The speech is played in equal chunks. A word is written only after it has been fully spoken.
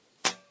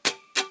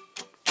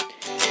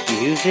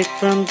Music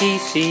from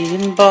DC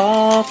and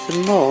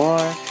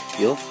Baltimore,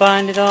 you'll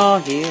find it all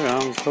here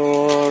on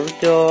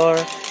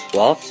Corridor.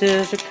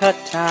 Waltzes or cut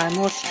time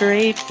or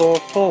straight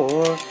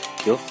 4/4,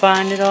 you'll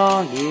find it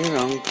all here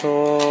on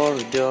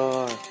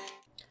Corridor.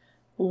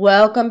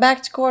 Welcome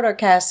back to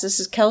Corridorcast. This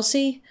is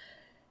Kelsey.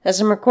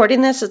 As I'm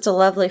recording this, it's a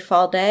lovely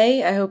fall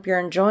day. I hope you're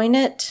enjoying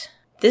it.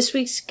 This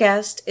week's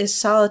guest is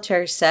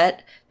Solitary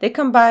Set. They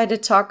come by to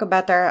talk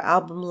about their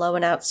album Low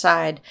and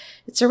Outside.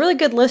 It's a really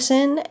good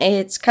listen.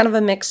 It's kind of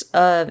a mix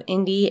of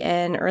indie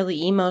and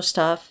early emo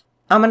stuff.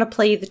 I'm going to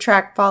play you the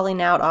track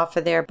Falling Out off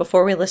of there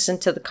before we listen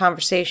to the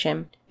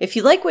conversation. If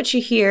you like what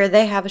you hear,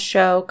 they have a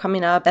show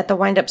coming up at the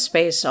Wind Up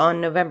Space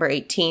on November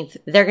 18th.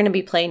 They're going to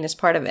be playing as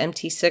part of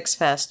MT6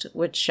 Fest,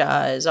 which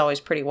is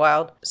always pretty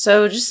wild.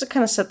 So just to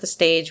kind of set the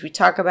stage, we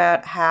talk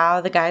about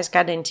how the guys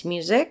got into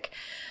music,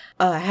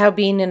 how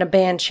being in a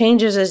band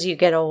changes as you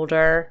get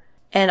older,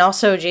 and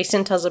also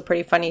Jason tells a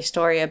pretty funny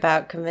story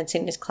about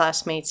convincing his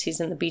classmates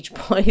he's in the Beach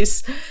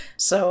Boys.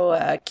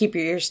 So keep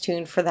your ears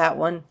tuned for that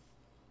one.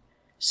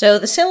 So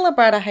the Sin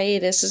Labrada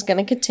hiatus is going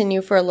to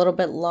continue for a little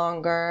bit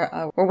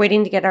longer. We're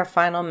waiting to get our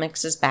final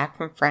mixes back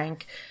from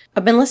Frank.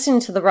 I've been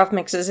listening to the rough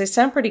mixes. They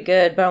sound pretty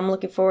good, but I'm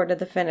looking forward to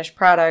the finished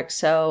product.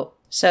 So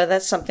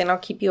that's something I'll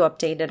keep you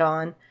updated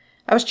on.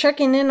 I was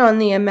checking in on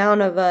the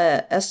amount of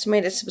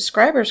estimated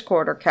subscribers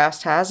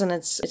Corridorcast has, and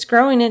it's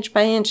growing inch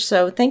by inch.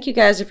 So thank you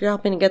guys if you're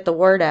helping to get the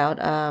word out.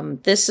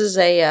 This is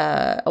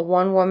a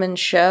one-woman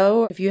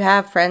show. If you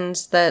have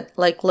friends that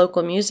like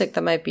local music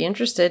that might be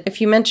interested,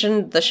 if you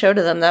mentioned the show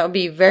to them, that would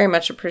be very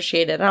much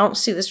appreciated. I don't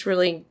see this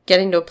really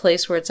getting to a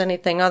place where it's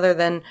anything other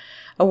than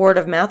a word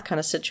of mouth kind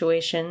of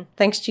situation.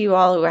 Thanks to you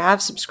all who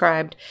have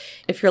subscribed.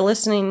 If you're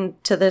listening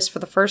to this for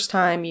the first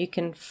time, you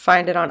can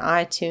find it on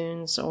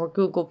iTunes or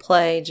Google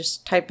Play.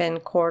 Just type in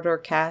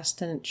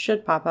Corridorcast and it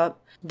should pop up.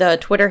 The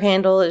Twitter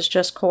handle is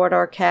just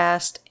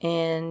Corridorcast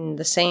and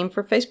the same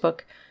for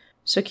Facebook.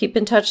 So keep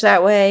in touch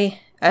that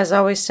way. As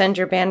always, send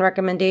your band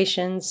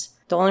recommendations.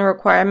 The only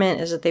requirement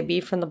is that they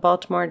be from the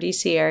Baltimore,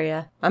 D.C.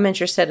 area. I'm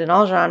interested in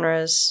all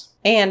genres.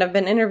 And I've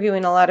been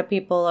interviewing a lot of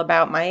people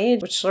about my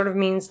age, which sort of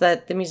means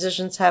that the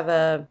musicians have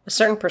a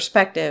certain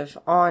perspective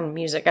on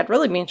music. I'd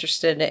really be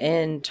interested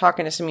in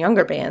talking to some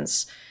younger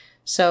bands.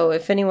 So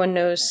if anyone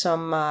knows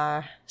some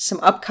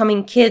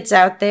upcoming kids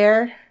out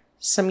there,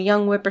 some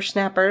young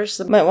whippersnappers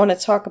that might want to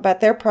talk about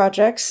their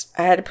projects,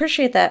 I'd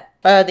appreciate that.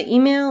 The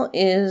email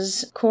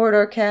is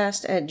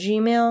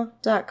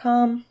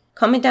corridorcast@gmail.com.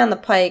 Coming down the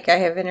pike, I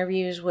have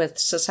interviews with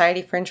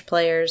Society Fringe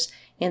Players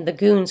and The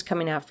Goons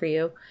coming out for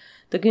you.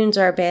 The Goons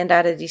are a band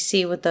out of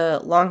DC with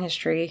a long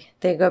history.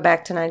 They go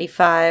back to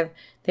 95.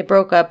 They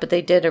broke up, but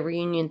they did a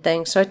reunion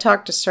thing. So I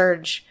talked to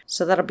Serge,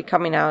 so that'll be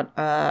coming out.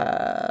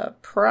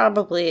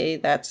 Probably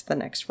that's the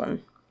next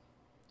one.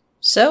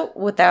 So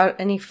without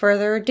any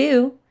further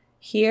ado,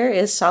 here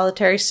is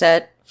Solitary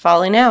Set,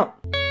 Falling Out.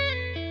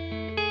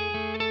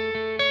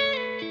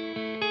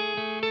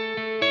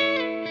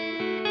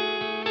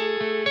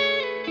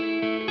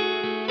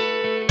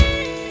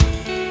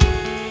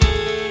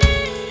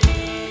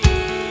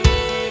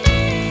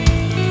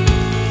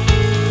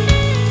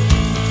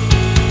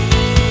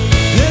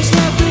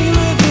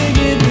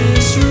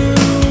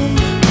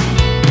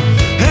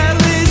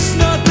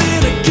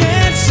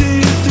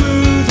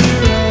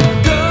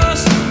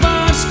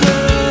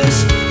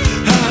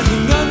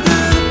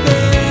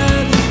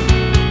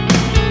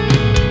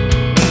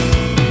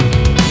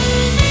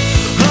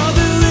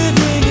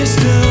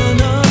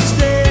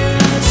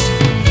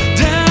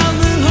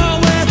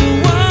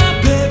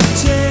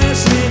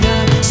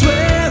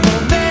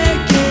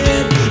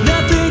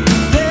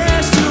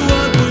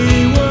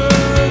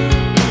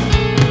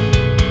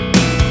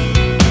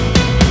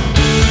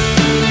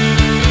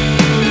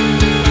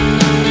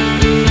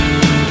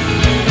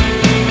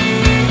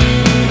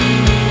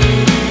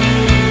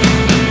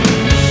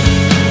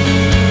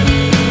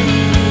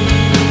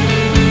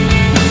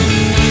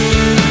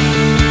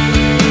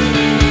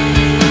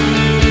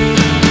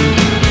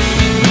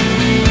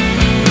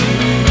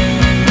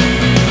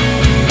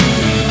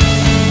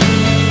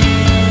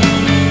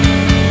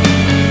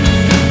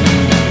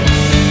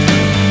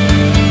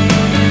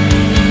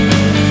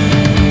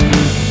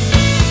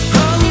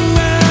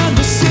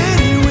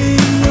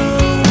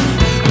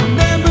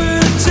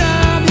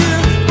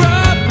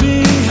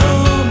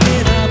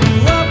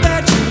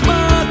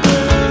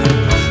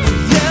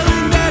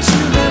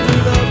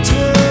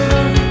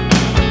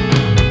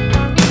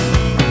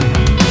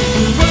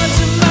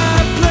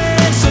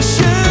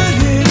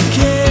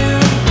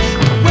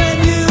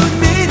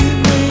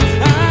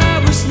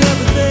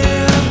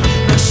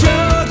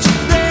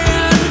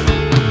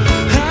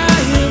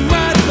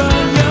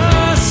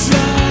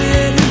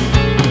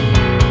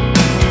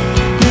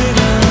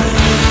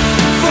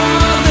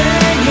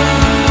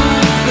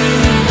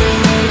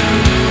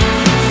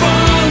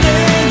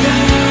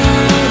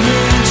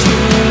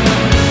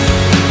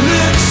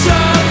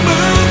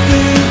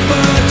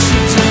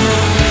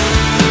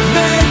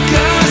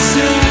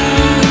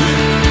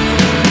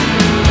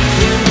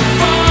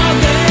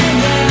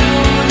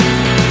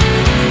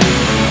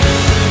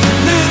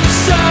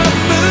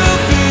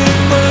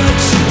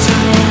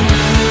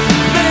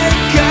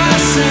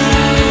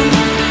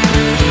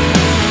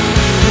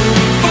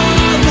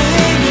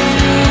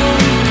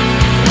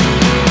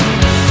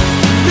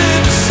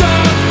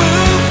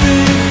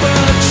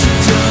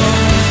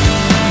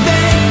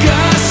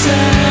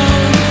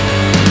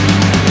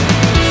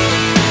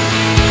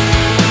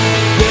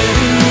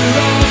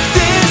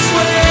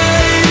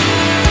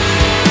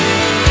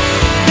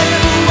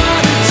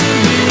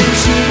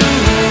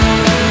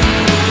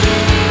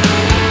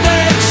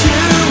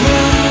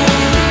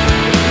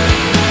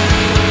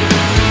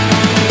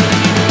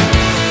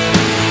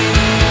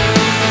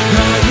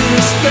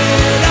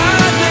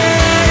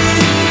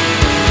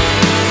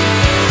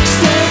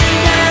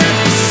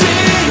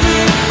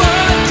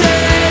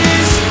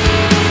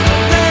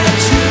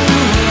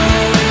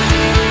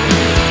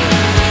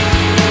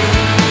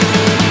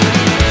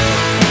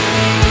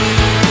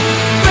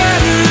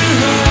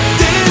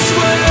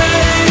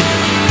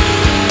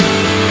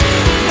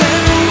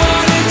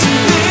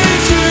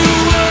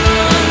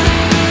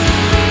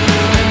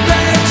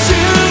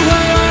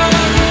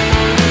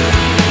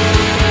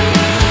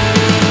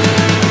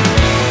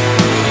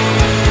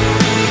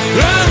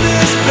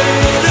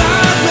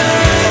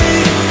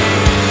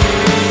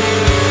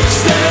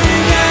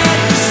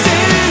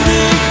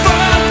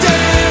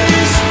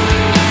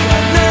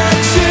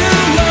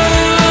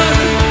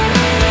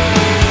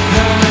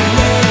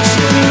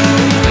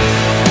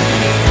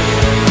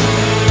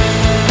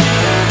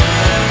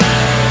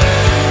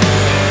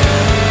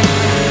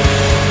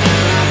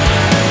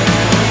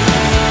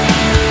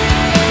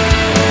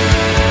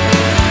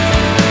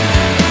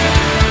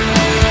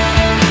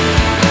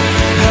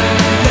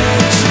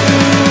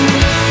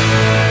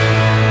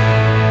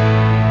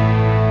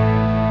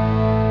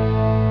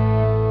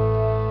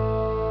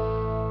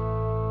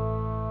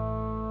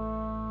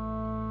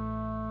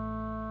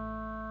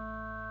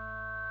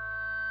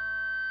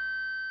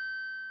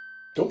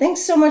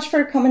 thanks so much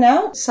for coming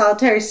out.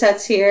 Solitary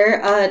Sets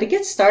here. To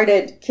get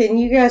started, can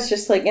you guys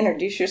just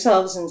introduce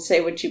yourselves and say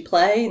what you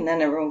play, and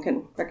then everyone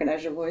can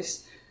recognize your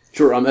voice?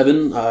 Sure, I'm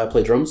Evan. I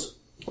play drums.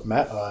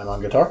 Matt, I'm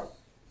on guitar.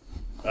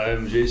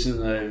 I'm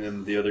Jason. I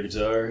am the other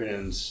guitar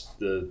and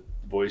the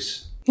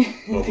voice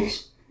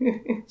vocals.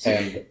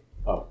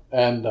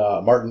 And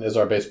Martin is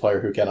our bass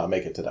player who cannot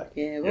make it today.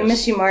 Yeah, we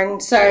miss you,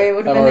 Martin. Sorry, it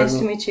would have been nice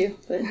to meet you.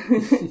 But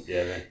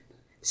Yeah, man.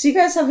 So you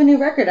guys have a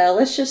new record out.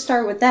 Let's just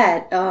start with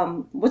that.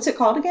 What's it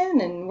called again,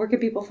 and where can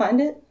people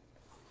find it?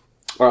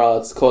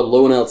 It's called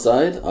Low and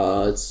Outside.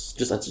 It's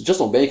just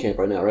on Bandcamp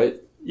right now, right?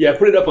 Yeah, I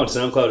put it up on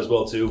SoundCloud as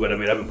well too. But I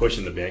mean, I've been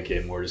pushing the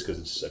Bandcamp more just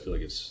because I feel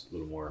like it's a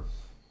little more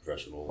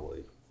professional.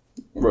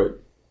 Right.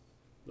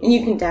 And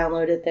you can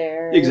download it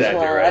there. Exactly,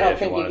 as well. right, I don't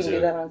if you think you wanted can to.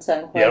 do that on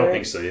SoundCloud. Yeah, I don't right?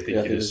 think so. I think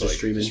you can just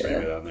stream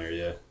it on there.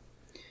 Yeah.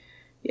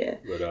 Yeah.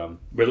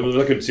 But we're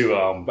looking to.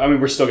 I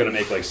mean, we're still gonna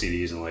make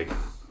CDs and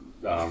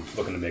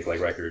looking to make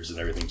records and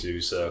everything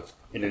too. So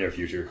in the near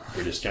future,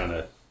 we're just trying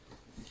to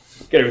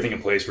get everything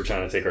in place. We're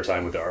trying to take our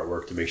time with the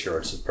artwork to make sure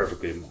it's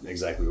perfectly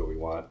exactly what we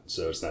want.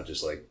 So it's not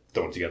just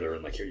throw it together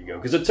and here you go.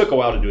 Because it took a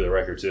while to do the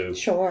record too.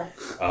 Sure.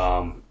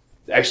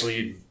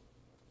 Actually,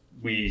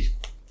 we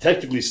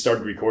technically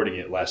started recording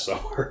it last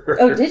summer.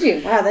 Oh, did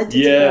you? Wow, that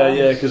did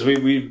Yeah, because we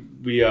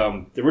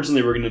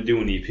originally were going to do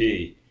an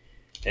EP,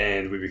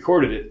 and we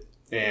recorded it,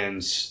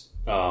 and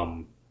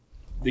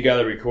the guy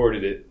that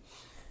recorded it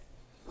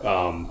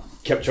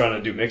kept trying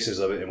to do mixes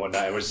of it and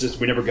whatnot. It was just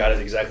we never got it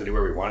exactly to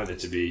where we wanted it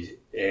to be,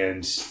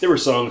 and there were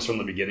songs from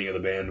the beginning of the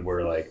band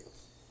where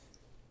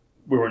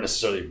we weren't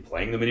necessarily even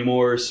playing them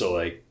anymore.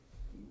 So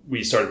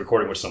we started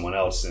recording with someone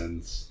else,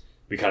 and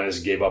we kind of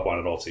just gave up on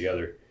it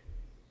altogether.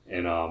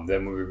 And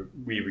then when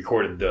we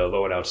recorded the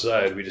Low and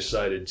Outside, we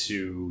decided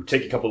to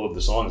take a couple of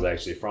the songs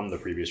actually from the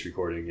previous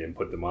recording and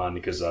put them on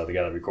because the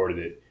guy that recorded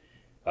it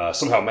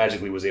somehow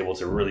magically was able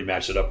to really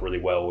match it up really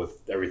well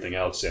with everything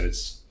else, and it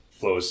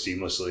flows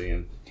seamlessly.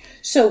 And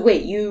so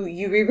wait, you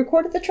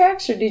re-recorded the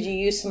tracks, or did you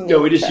use some?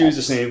 No, we just tracks?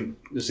 used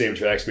the same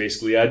tracks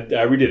basically. I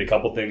redid a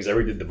couple things. I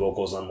redid the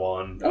vocals on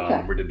one.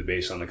 Okay. Redid the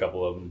bass on a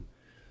couple of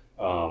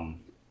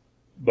them.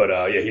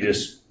 But he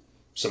just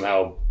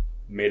somehow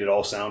made it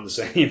all sound the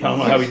same. I don't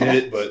know how he did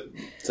it, but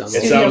it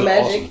sounds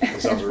magic. awesome.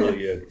 It sounds really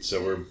good.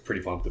 So we're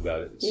pretty pumped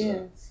about it.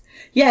 So.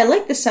 Yeah, I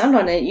like the sound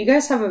on it. You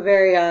guys have a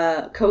very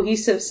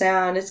cohesive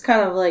sound. It's kind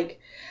of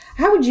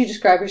how would you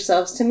describe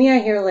yourselves? To me,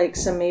 I hear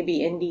some maybe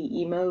indie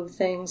emo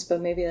things,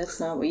 but maybe that's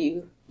not what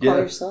you call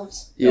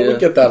yourselves. Yeah, we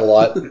get that a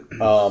lot.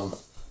 And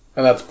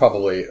that's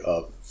probably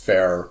a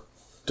fair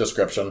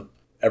description.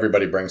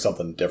 Everybody brings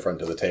something different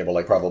to the table,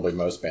 like probably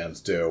most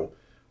bands do.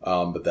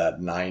 But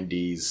that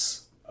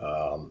 90s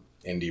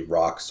indie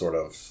rock sort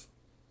of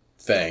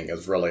thing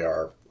is really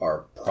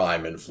our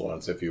prime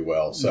influence, if you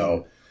will.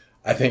 So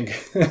I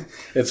think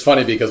it's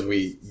funny because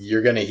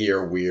you're going to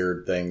hear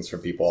weird things from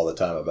people all the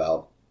time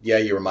about,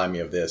 you remind me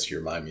of this, you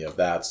remind me of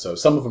that. So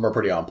some of them are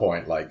pretty on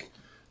point, like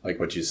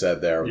what you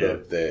said there. Yeah.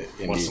 The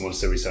indie. Once someone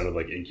said we sounded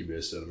like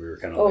Incubus, and we were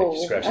kind of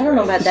scratching. I don't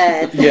know about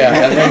that. Yeah,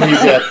 and then you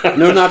get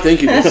No, not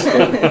thank you.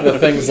 the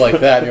things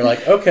like that, and you're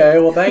like, okay,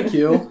 well, thank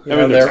you. I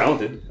mean, they're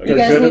talented. You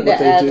guys good need at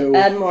to what they do.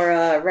 add more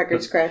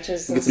record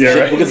scratches. We'll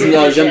get some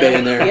djembe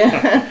in there.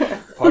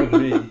 Yeah.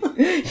 Pardon me.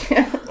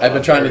 I've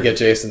been trying to get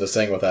Jason to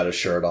sing without his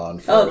shirt on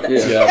for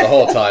that's- the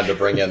whole time to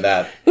bring in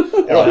that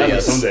It'll happen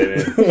audience. someday,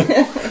 man.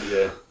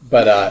 Yeah.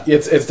 But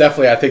it's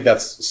definitely, I think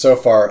that's, so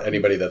far,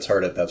 anybody that's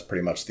heard it, that's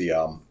pretty much the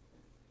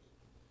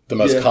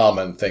most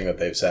common thing that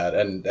they've said,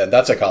 and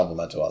that's a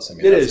compliment to us. I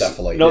mean, It that's is.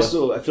 definitely. And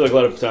also, I feel like a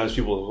lot of times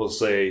people will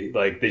say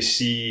they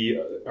see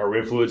our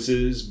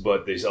influences,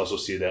 but they also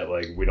see that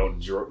we're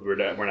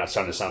not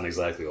trying to sound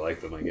exactly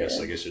like them. I guess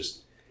it's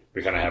just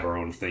we kind of have our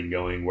own thing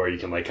going where you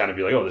can kind of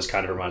be this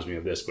kind of reminds me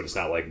of this, but it's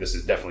not this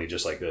is definitely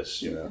just like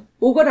this. You know.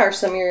 Well, what are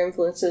some of your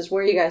influences?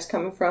 Where are you guys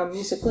coming from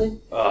musically?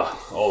 All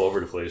over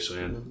the place,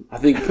 man. I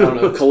think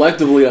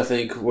collectively, I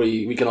think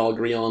we can all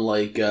agree on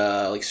like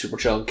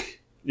Superchunk,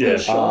 Yeah.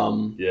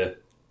 Sure.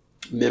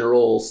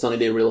 Mineral, Sunny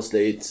Day Real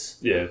Estate.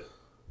 Yeah.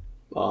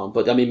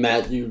 But I mean,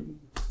 Matt, you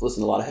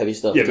listen to a lot of heavy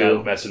stuff Yeah,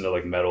 too. Matt's into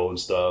metal and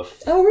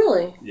stuff. Oh,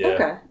 really? Yeah.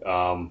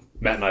 Okay.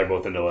 Matt and I are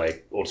both into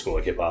old school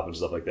hip hop and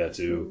stuff like that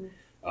too.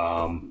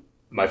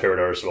 My favorite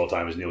artist of all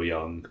time is Neil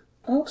Young.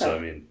 Okay. So I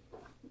mean,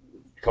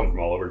 come from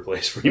all over the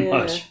place pretty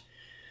much.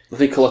 I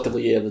think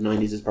collectively, the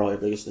 90s is probably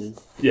the biggest thing.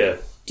 Yeah.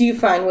 Do you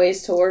find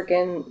ways to work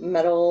in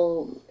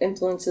metal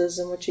influences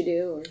in what you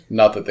do? Or?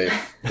 Not that they've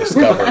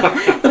discovered.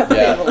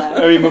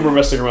 I remember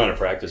messing around at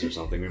practice or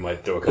something. We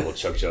might throw a couple of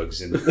chug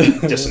chugs and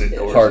dissonant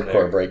chords.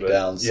 Hardcore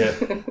breakdowns.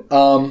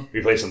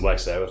 We played some Black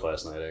Sabbath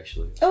last night,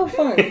 actually. Oh,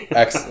 fun. It's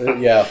kind of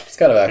And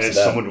accidental. it's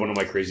someone, one of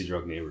my crazy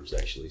drunk neighbors,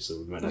 actually, so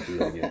we might not do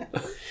that again.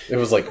 It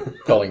was like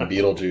calling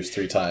Beetlejuice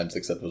 3 times,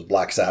 except it was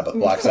Black Sabbath,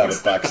 Black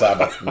Sabbath, Black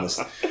Sabbath, and this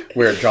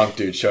weird drunk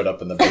dude showed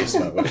up in the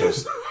basement, which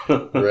was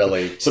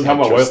really Somehow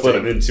my wife let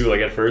him interesting. in,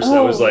 too. At first,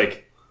 I was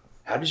like,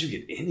 how did you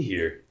get in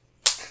here?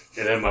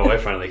 And then my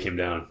wife finally came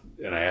down,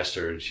 and I asked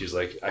her, and she's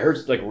like, I heard,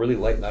 really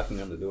light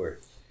knocking on the door.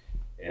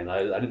 And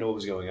I didn't know what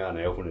was going on.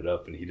 I opened it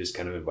up, and he just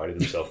kind of invited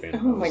himself in. Oh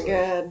my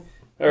god!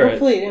 All right,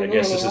 Hopefully he I didn't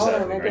guess mean this any is harm,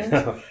 happening I right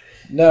guess. now.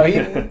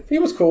 No, he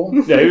was cool.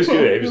 Yeah, he was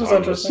good. He was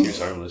harmless. interesting. He was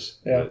harmless.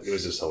 Yeah. But it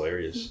was just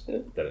hilarious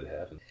that it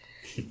happened.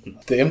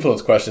 The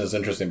influence question is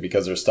interesting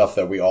because there's stuff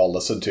that we all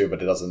listen to,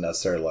 but it doesn't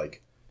necessarily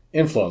like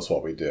influence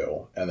what we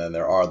do. And then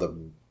there are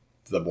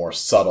the more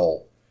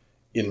subtle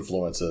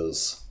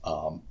influences.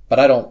 But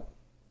I don't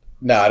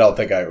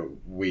think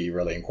we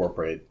really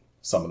incorporate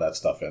some of that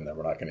stuff in there.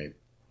 We're not going to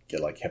get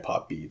like hip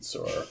hop beats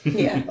or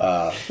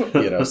Yeah.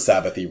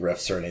 Sabbathy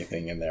riffs or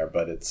anything in there.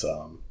 But it's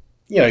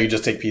you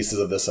just take pieces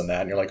of this and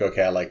that, and you're like,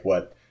 okay, I like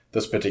what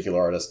this particular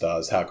artist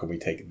does. How can we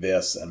take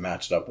this and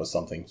match it up with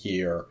something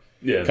here?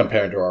 Yeah.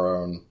 Compared to our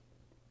own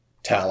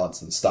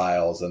talents and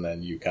styles, and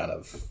then you kind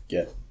of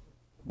get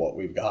what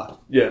we've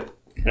got. Yeah.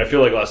 And I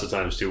feel like lots of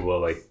times too, well,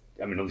 like,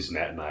 I mean, at least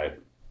Matt and I,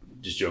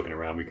 just joking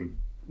around, we can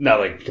not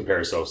like compare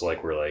ourselves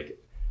like we're like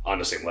on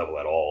the same level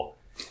at all,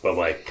 but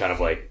like kind of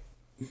like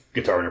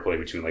guitar interplay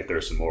between like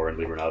Thurston Moore and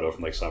Lee Renato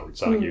from like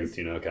Sonic Youth,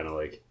 kind of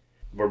like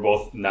we're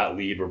both not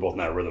lead, we're both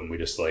not rhythm. We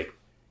just like,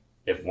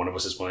 if one of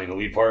us is playing a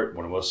lead part,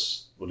 one of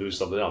us will do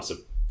something else. If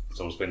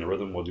someone's playing the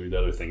rhythm, we'll do the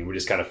other thing. And we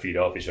just kind of feed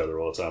off each other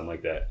all the time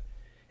like that.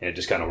 And it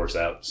just kind of works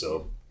out.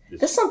 So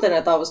That's something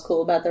I thought was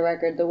cool about the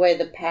record, the way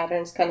the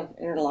patterns kind of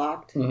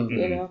interlocked,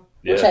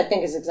 which I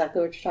think is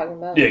exactly what you're talking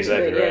about. Yeah,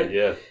 exactly But, right.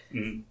 Yeah.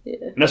 And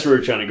that's what we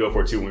were trying to go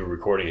for too when we were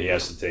recording it. He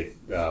has to take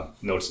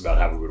notes about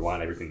how we would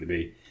want everything to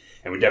be.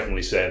 And we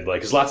definitely said,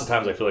 like, because lots of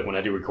times I feel like when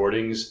I do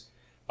recordings,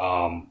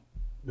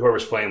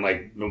 whoever's playing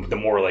like the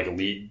more like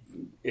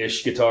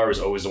lead-ish guitar is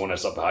always the one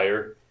that's up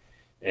higher.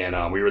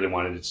 And we really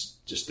wanted it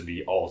just to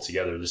be all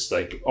together, just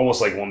like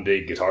almost like one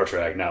big guitar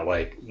track, not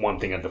like one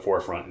thing at the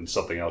forefront and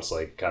something else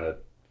like kind of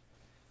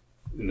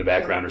in the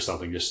background or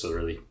something, just to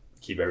really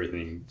keep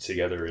everything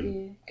together.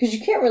 And because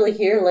you can't really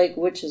hear like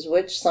which is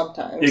which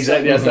sometimes.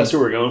 Exactly, that's what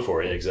we're going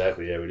for. Yeah,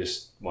 exactly. Yeah, we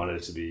just wanted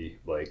it to be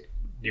like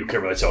you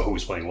couldn't really tell who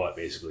was playing what,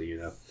 basically.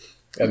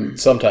 And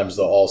sometimes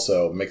they'll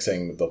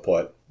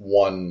put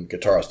one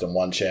guitarist in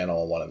one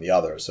channel and one in the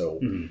other.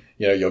 So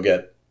you'll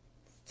get,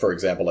 for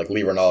example, like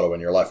Lee Renato in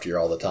your left ear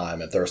all the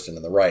time and Thurston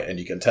in the right, and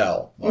you can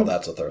tell, well,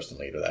 that's a Thurston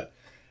lead or that.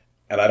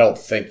 And I don't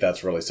think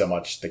that's really so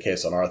much the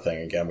case on our thing.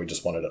 Again, we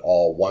just wanted it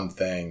all one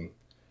thing.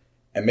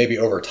 And maybe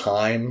over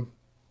time,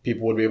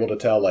 people would be able to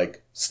tell,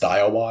 like,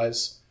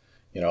 style-wise.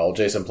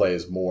 Jason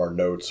plays more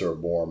notes or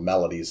more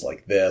melodies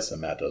like this,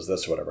 and Matt does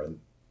this or whatever. And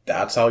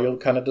that's how you'll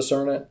kind of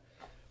discern it.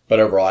 But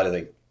overall, I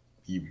think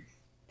you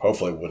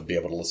hopefully would be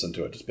able to listen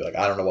to it. Just be like,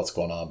 I don't know what's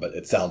going on, but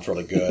it sounds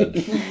really good.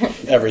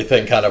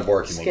 Everything kind of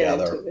working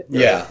together.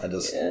 Yeah. And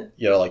just,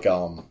 like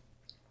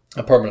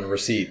a permanent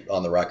receipt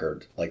on the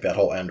record. Like that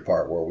whole end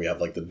part where we have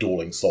like the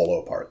dueling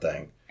solo part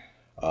thing.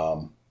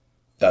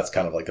 That's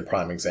kind of like the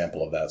prime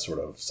example of that sort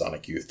of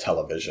Sonic Youth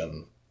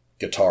television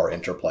guitar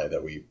interplay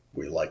that we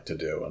like to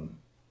do and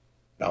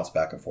bounce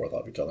back and forth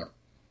off each other.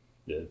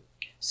 Yeah.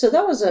 So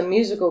that was a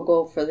musical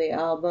goal for the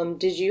album.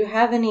 Did you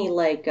have any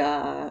like,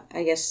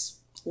 I guess,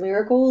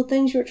 lyrical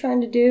things you were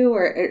trying to do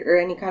or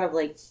any kind of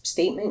like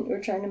statement you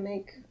were trying to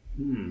make?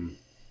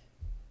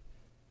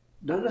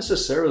 Not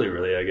necessarily,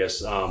 really, I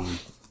guess. Yeah,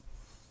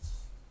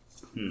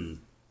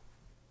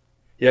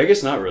 I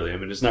guess not really. I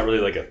mean, it's not really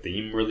like a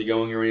theme really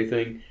going or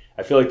anything.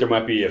 I feel like there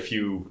might be a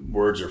few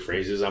words or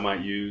phrases I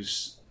might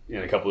use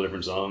in a couple of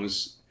different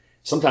songs,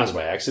 sometimes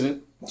by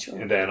accident. Sure.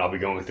 And then I'll be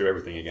going through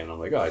everything again. I'm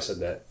like, oh, I said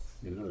that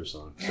in another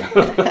song. So.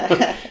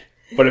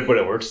 but it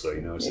works,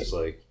 though, It's just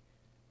like...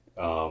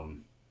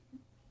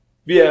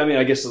 yeah, I mean,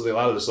 I guess a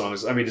lot of the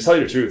songs... I mean, to tell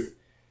you the truth,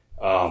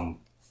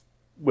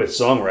 with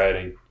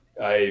songwriting,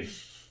 I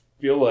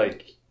feel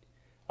like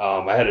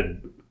I had a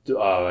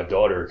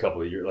daughter a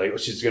couple of years... Like,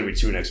 she's going to be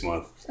 2 next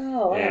month.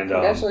 Oh, wow. And,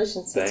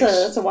 Congratulations. Thanks.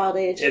 That's a wild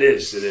age. It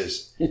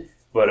is.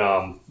 But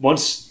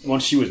once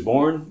she was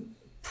born,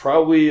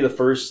 probably the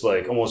first,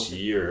 like, almost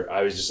year,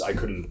 I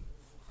couldn't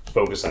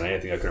focus on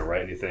anything. I couldn't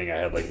write anything. I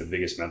had, like, the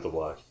biggest mental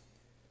block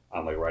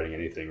on, like, writing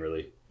anything,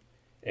 really.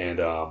 And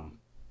I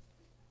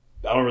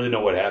don't really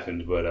know what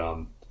happened, but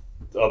all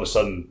of a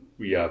sudden,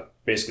 we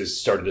basically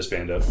started this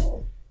band up,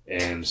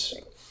 and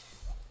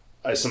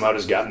I somehow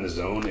just got in the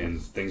zone,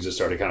 and things just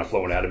started kind of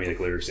flowing out of me, like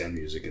lyrics and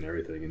music and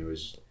everything. And it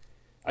was,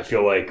 I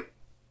feel like,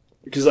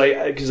 because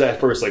at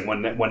first, like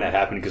when that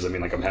happened, because I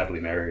mean, like I'm happily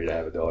married, I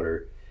have a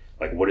daughter.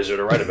 Like, what is there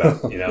to write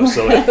about?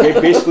 So like,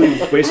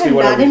 basically, I'm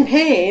what not in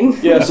pain.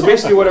 Yeah, so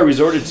basically, what I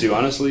resorted to,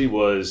 honestly,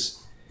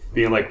 was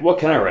being like, what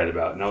can I write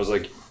about? And I was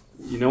like,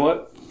 you know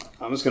what?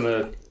 I'm just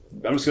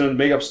gonna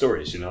make up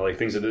stories, like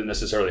things that didn't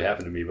necessarily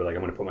happen to me, but like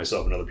I'm gonna put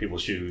myself in other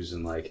people's shoes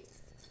and like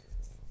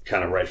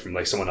kind of write from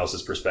like someone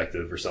else's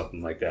perspective or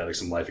something like that, like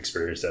some life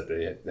experience that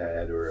they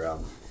had, or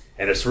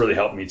and it's really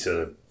helped me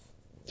to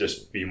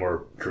just be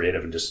more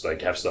creative and just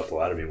like have stuff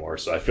flow out of me more.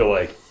 So I feel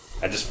like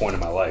at this point in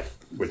my life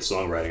with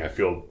songwriting, I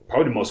feel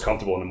probably the most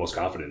comfortable and the most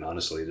confident.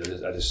 Honestly,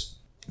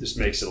 just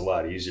makes it a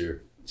lot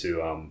easier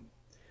to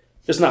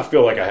just not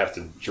feel like I have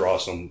to draw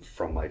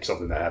from like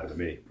something that happened to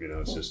me.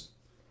 It's just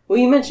Well,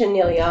 you mentioned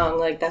Neil Young,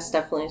 like that's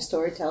definitely a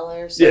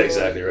storyteller. So, Yeah,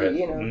 exactly right.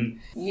 You know,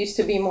 used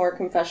to be more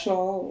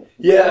confessional.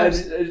 Yeah,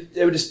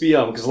 it would just be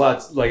because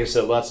like I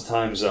said, lots of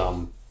times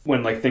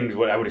when like things,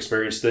 when I would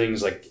experience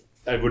things like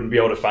I wouldn't be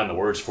able to find the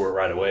words for it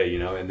right away, you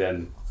know, and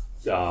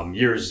then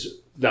years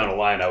down the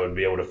line, I would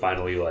be able to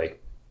finally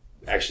like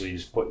actually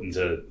just put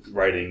into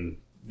writing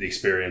the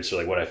experience or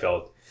like what I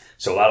felt.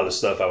 So a lot of the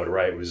stuff I would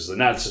write was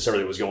not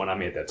necessarily what was going on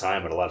me at that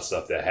time, but a lot of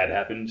stuff that had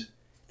happened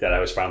that I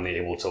was finally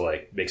able to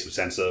like make some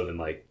sense of and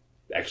like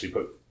actually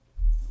put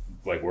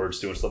like words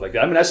to and stuff like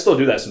that. I mean, I still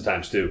do that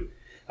sometimes too.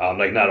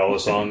 Like not all the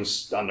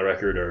songs on the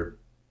record are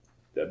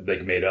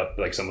like made up.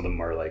 Like some of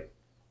them are like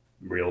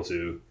real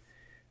too.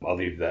 I'll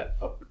leave that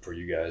up for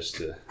you guys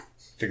to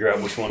figure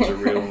out which ones are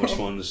real and which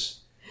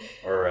ones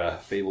are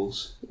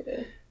fables.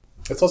 Yeah.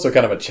 It's also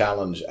kind of a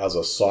challenge as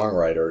a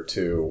songwriter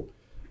to,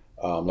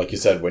 like you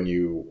said, when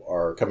you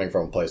are coming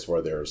from a place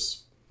where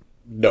there's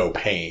no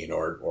pain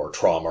or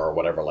trauma or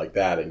whatever like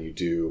that, and you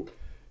do,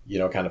 you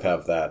know, kind of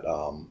have that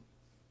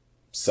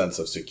sense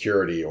of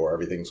security or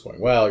everything's going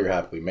well, you're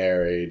happily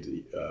married,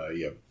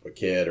 you have a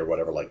kid or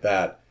whatever like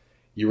that,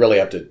 you really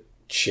have to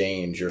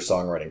change your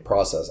songwriting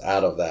process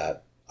out of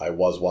that I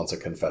was once a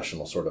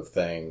confessional sort of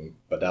thing,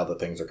 but now that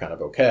things are kind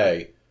of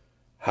okay,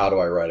 how do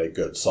I write a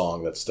good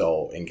song that's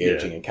still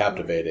engaging and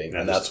captivating?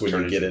 And that's when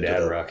you get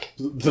into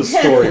the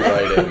story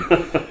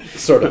writing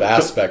sort of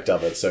aspect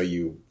of it. So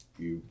you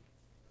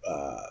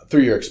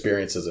through your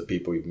experiences of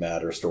people you've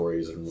met or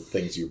stories and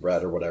things you've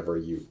read or whatever,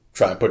 you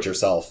try and put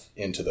yourself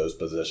into those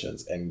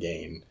positions and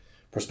gain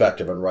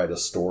perspective and write a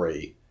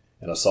story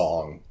in a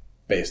song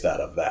based out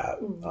of that.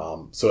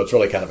 So it's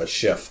really kind of a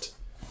shift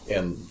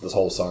in this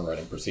whole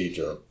songwriting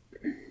procedure,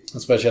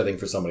 especially I think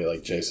for somebody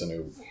like Jason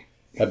who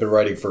had been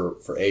writing for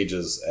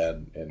ages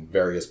and in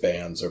various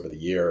bands over the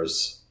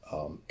years,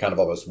 kind of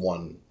almost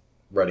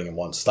writing in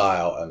one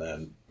style, and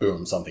then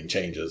boom, something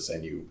changes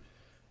and you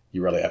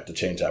really have to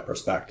change that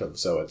perspective.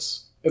 So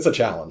it's a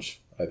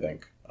challenge, I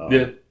think.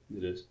 Yeah,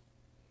 it is.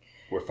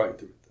 We're fighting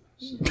through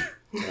it though.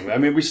 So. I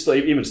mean, we still,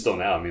 even still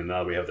now, I mean,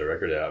 now that we have the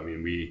record out, I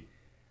mean, we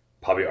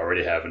probably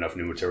already have enough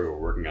new material we're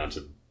working on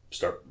to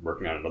start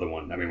working on another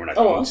one. I mean, we're not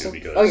going to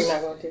because... Oh, you're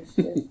not going to?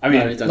 Yeah. I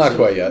mean... not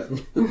quite yet.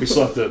 We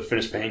still have to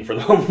finish paying for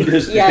the home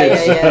business. Yeah.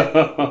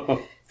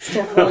 It's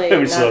definitely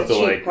not a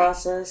cheap like,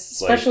 process.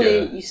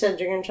 Especially, you said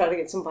you're going to try to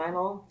get some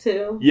vinyl,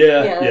 too.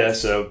 Yeah,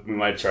 so we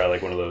might try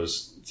like one of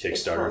those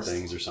Kickstarter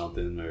things or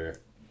something. Or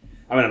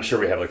I mean, I'm sure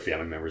we have like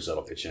family members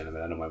that'll pitch in. I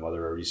mean, I know my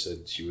mother already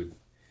said she would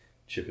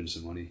chip in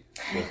some money.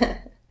 So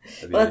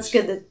well, that's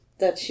good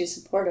that she's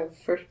supportive.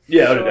 For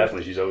yeah, sure.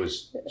 Definitely. She's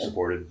always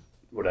supported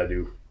what I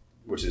do,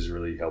 which is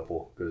really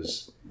helpful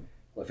because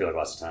I feel like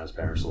lots of times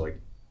parents will like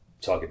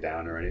talk it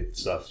down or any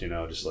stuff, you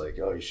know, just like,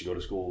 oh, you should go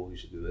to school, you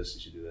should do this,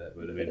 you should do that.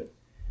 But I mean,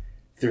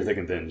 through thick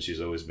and thin, she's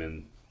always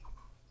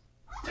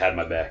had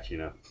my back, you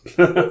know.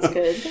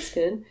 That's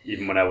good.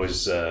 Even when I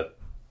was in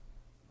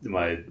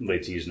my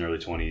late teens and early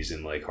 20s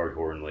in like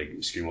hardcore and like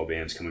screamo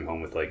bands, coming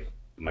home with like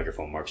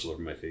microphone marks all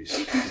over my face.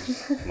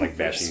 I'm like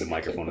bashing the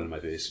microphone into my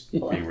face,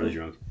 being really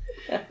drunk.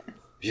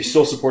 She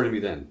still supported me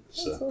then.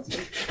 So,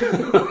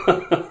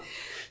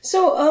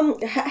 so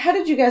how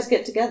did you guys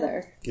get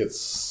together? It's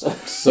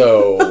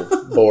so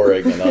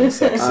boring and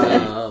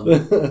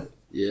unsexy.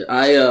 Yeah,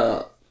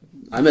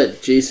 I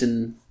met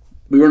Jason.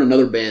 We were in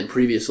another band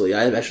previously.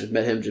 I actually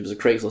met him. It was a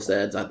Craigslist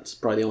ad. That's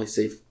probably the only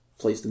safe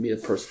place to meet a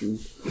person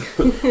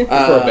for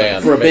a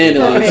band. For a band,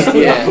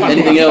 yeah.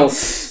 Anything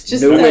else?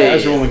 Just no way.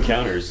 Casual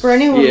encounters. For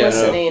anyone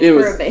listening,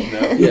 for a band. No,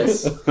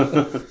 yes.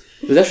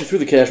 It was actually through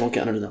the casual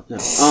encounter. No. And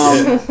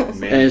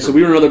so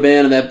we were in another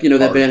band, and that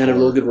band had a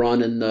real good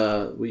run, and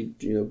we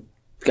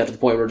got to the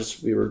point where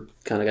we were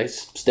kind of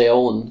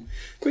stale, and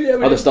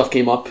other stuff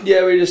came up.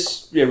 Yeah, we're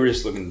just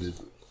looking to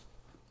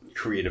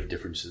creative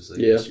differences. I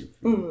guess.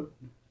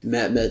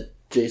 Matt met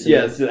Jason.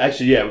 Yeah,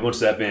 actually,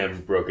 once that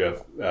band broke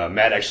up,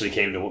 Matt actually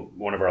came to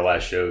one of our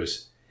last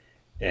shows,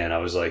 and I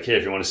was like, hey,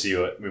 if you want to see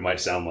what we might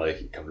sound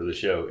like, come to the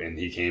show. And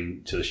he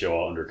came to the show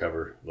all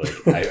undercover.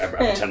 Like I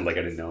pretended like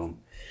I didn't know him.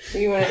 Were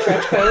you in a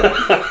trench coat?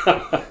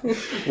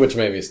 Which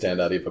made me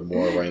stand out even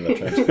more wearing the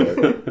trench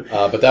coat.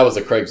 But that was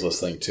a Craigslist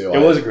thing, too. It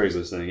was a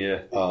Craigslist thing,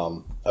 yeah.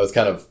 I was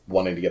kind of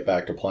wanting to get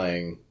back to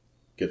playing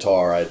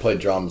guitar. I had played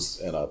drums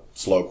in a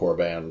slowcore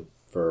band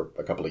for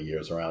a couple of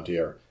years around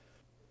here.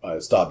 I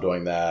stopped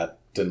doing that,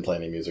 didn't play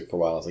any music for a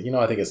while. I was like,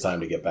 I think it's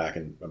time to get back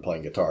and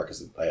playing guitar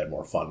because I had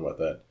more fun with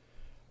it.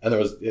 And it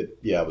was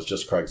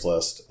just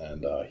Craigslist.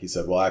 And he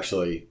said, well,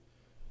 actually,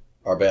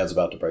 our band's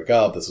about to break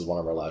up. This is one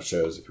of our last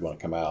shows. If you want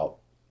to come out,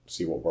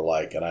 see what we're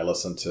like. And I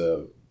listened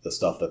to the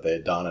stuff that they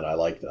had done, and I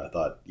liked it. I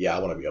thought, I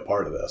want to be a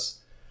part of this.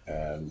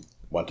 And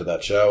went to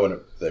that show,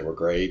 and they were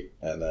great.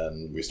 And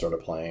then we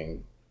started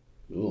playing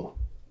a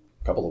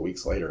couple of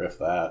weeks later, if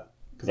that.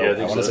 Because I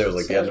want to say it was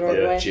like the end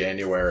of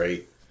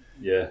January.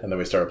 Yeah. And then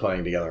we started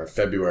playing together in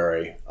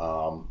February.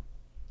 And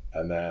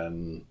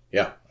then,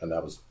 and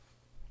that was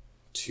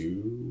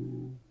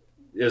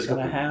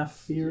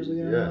 2.5 years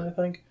ago, I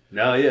think.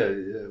 No,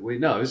 it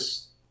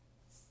was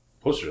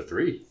closer to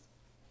 3.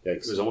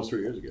 Yikes. It was almost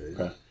 3 years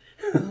ago.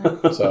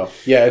 Okay. So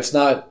yeah, it's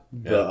not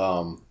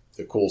the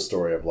cool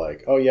story of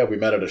like, oh yeah, we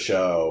met at a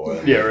show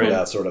and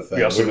that sort of thing.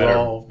 We also met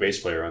our bass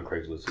player on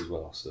Craigslist as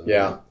well. So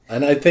yeah,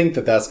 and I think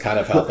that's kind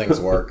of how things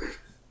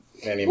work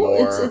anymore.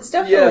 Well, it's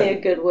definitely a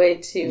good way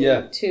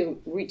to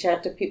reach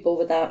out to people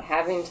without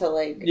having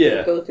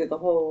to go through the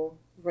whole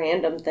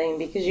random thing,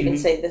 because you can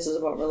say this is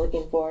what we're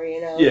looking for.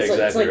 You know,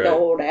 it's like the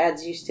old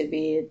ads used to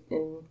be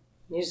in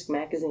music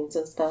magazines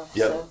and stuff.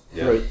 Yep. So.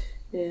 Yeah. Right.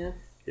 Yeah.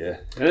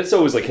 Yeah, and it's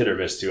always like hit or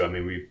miss too. I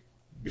mean,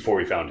 before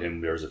we found him,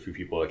 there was a few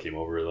people that came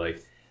over. Like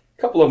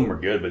a couple of them were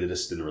good, but they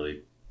just didn't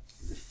really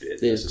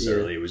fit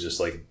necessarily. It was just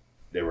like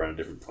they were on a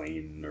different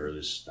plane, or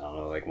just I don't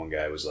know. Like one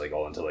guy was like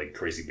all into like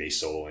crazy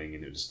bass soloing,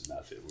 and it just did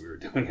not fit what we were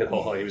doing at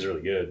all. He was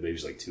really good, but he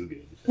was like too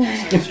good.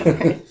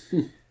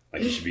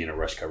 Like he should be in a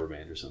Rush cover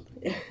band or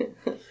something.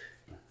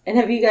 And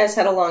have you guys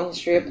had a long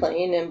history of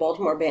playing in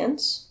Baltimore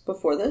bands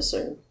before this,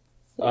 or?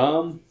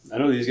 I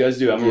know these guys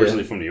do. I'm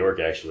originally from New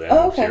York, actually.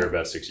 I moved here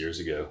about 6 years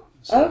ago.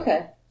 So.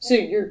 Okay. So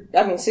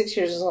 6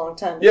 years is a long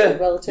time. Yeah.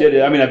 Relatively.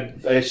 Yeah. I mean,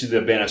 I actually,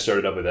 the band I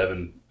started up with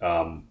Evan,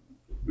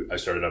 I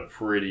started up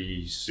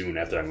pretty soon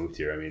after I moved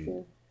here. I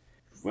mean,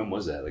 when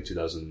was that? Like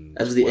 2000?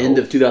 That was the end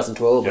of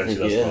 2012, yeah, I think.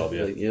 2012,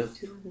 yeah.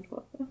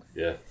 2012.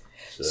 Yeah.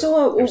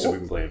 So we've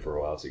been playing for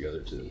a while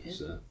together, too.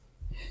 Yeah.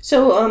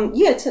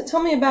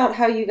 Tell me about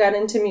how you got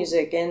into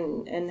music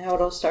and how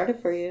it all started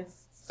for you.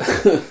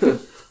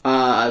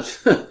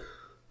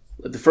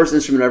 The first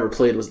instrument I ever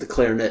played was the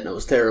clarinet, and it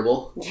was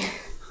terrible.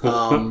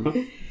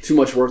 Too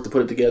much work to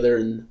put it together,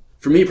 and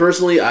for me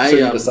personally, So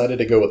you decided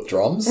to go with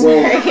drums?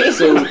 Well,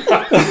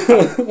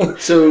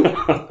 so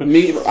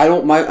I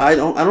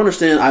don't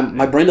understand.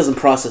 My brain doesn't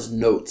process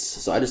notes,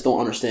 so I just don't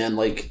understand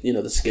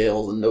the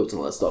scales and notes and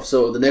all that stuff.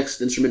 So the next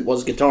instrument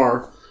was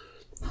guitar.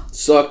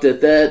 Sucked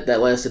at that. That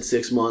lasted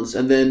 6 months,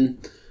 and then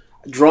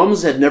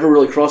drums had never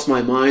really crossed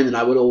my mind. And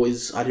I'd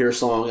hear a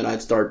song and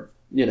I'd start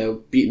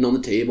beating on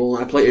the table,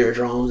 and I play air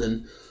drums,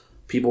 and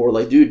people were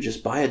like, dude,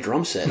 just buy a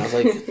drum set. And I was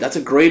like, that's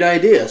a great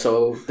idea.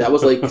 So that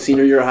was like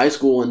senior year of high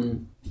school,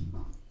 and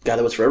God,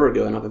 that was forever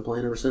ago, and I've been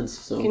playing ever since.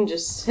 So you can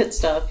just hit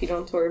stuff. You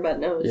don't have to worry about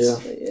notes. Yeah.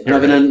 And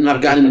I've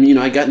gotten,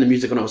 I got into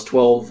music when I was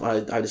 12.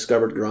 I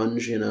discovered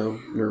grunge,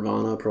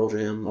 Nirvana, Pearl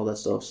Jam, all that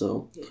stuff.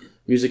 So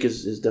music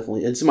is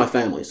definitely, it's in my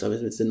family, so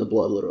it's in the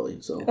blood, literally.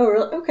 So. Oh,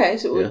 really? Okay.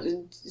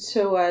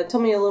 So tell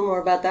me a little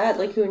more about that.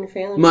 Like, who in your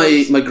family?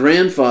 My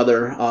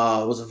grandfather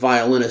was a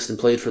violinist and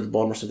played for the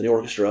Baltimore Symphony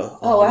Orchestra.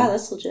 Oh, wow,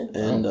 that's legit.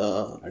 And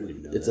I didn't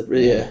even know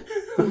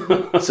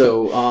yeah.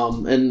 So,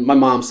 and my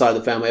mom's side of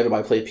the family,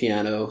 everybody played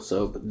piano.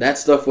 So that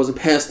stuff wasn't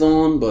passed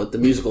on, but the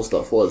musical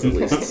stuff was at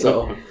least.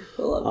 So,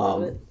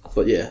 love it.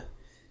 But yeah.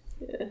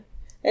 Yeah.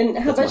 And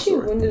how about you?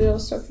 When did it all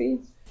start for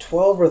you?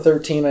 12 or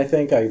 13, I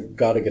think. I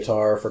got a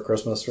guitar for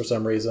Christmas for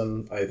some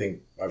reason. I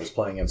think I was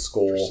playing in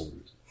school.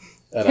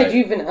 And Had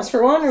you even asked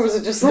for one, or was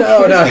it just like...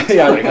 No,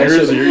 yeah.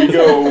 Here you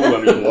go.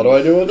 I mean, what do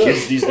I do with kids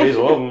this? these days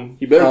love them.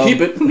 You better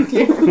keep it.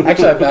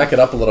 Actually, I back it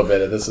up a little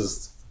bit, and this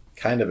is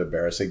kind of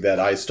embarrassing, that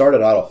I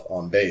started out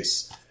on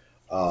bass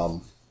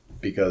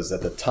because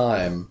at the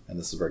time, and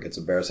this is where it gets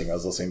embarrassing, I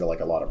was listening to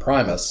a lot of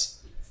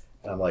Primus,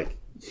 and I'm like,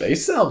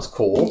 bass sounds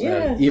cool.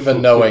 Yeah. And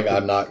even knowing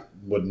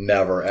would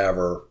never,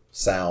 ever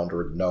sound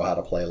or know how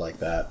to play like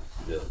that.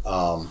 Yeah.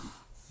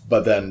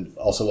 But then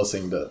also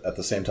listening to, at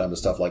the same time, to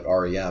stuff like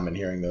REM and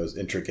hearing those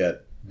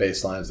intricate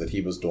bass lines that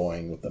he was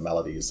doing with the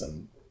melodies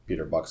and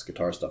Peter Buck's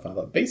guitar stuff. And I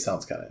thought, bass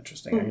sounds kind of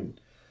interesting. I can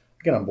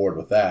get on board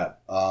with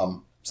that.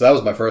 So that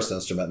was my first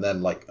instrument.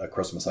 And then at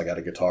Christmas, I got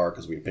a guitar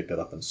because we picked it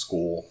up in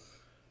school.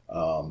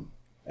 And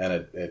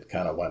it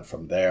kind of went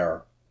from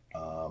there.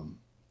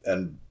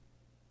 And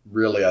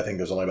really, I think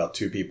there's only about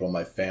 2 people in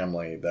my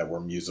family that were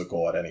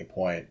musical at any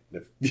point,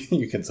 if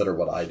you consider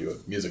what I do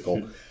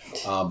musical.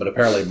 But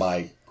apparently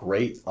my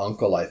great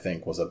uncle, I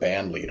think, was a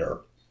band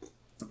leader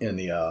in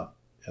the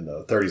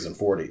 30s and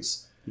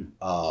 40s.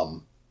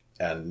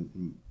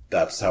 And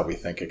that's how we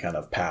think it kind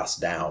of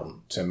passed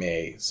down to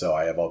me. So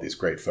I have all these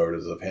great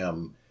photos of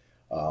him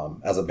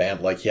as a band.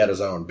 Like, he had his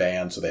own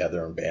band, so they had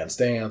their own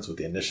bandstands with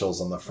the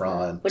initials on the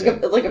front. Like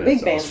a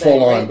big band.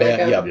 Full on right?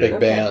 band, big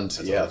band,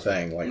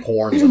 thing, like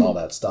horns and all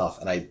that stuff.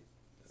 And I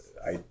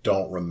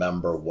don't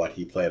remember what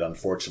he played,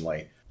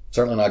 unfortunately.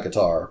 Certainly not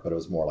guitar, but it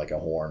was more like a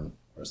horn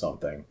or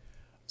something.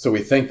 So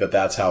we think that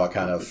that's how it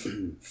kind of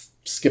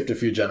skipped a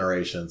few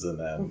generations and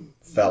then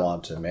fell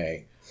onto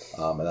me.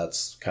 And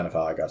that's kind of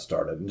how I got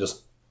started. And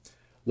just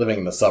living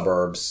in the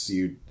suburbs,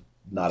 you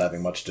not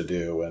having much to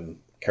do, and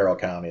Carroll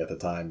County at the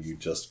time, you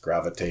just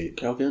gravitate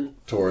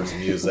towards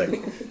music.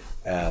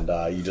 And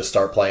you just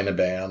start playing in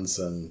bands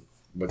and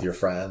with your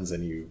friends,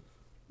 and you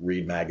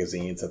read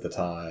magazines at the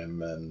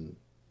time, and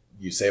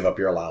you save up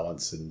your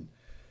allowance. And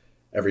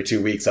every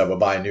 2 weeks I would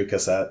buy a new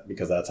cassette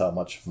because that's how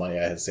much money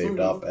I had saved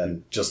up,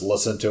 and just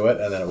listen to it,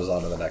 and then it was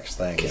on to the next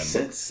thing. And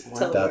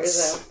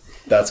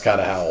that's kind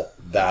of how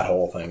that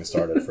whole thing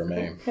started for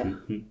me.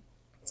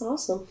 That's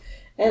awesome.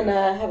 And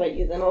how about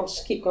you then? I'll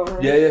just keep going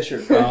around. Yeah,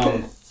 sure.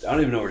 I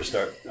don't even know where to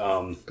start.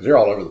 Because you're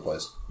all over the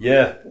place.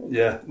 Yeah.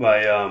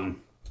 My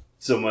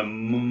So my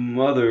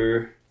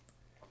mother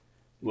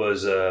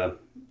was,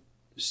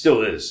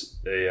 still is,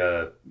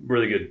 a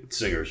really good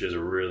singer. She has a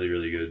really,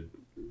 really good,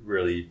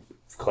 really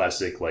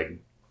classic, like,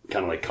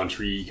 kind of like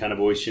country kind of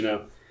voice, you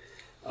know?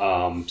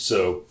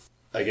 So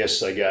I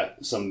guess I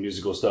got some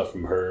musical stuff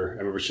from her. I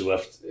remember she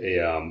left a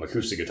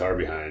acoustic guitar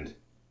behind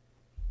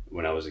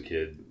when I was a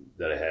kid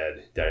that I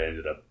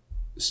ended up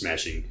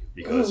smashing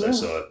because I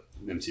saw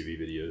MTV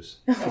videos.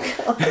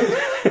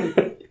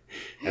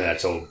 And I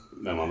told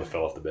my mom I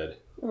fell off the bed.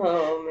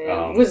 Oh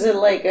man! Was it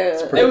like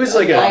a? It was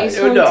like nice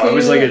it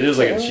was like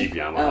a a cheap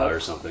Yamaha or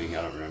something.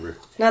 I don't remember.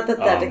 Not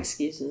that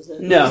excuses it.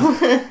 No.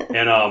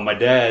 And my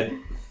dad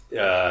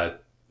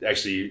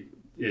actually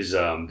is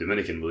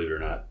Dominican, believe it or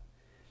not,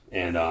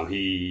 and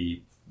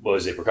he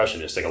was a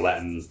percussionist, like a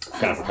Latin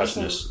kind of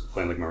percussionist,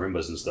 playing like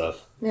marimbas and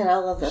stuff. Man, I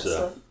love that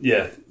stuff.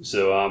 Yeah.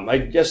 So I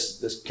guess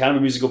that's kind of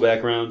a musical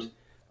background.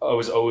 I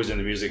was always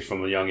into music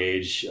from a young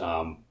age.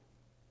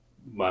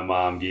 My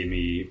mom gave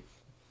me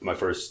my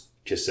first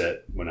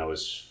cassette when I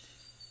was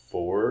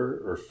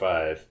 4 or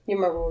 5. You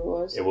remember what it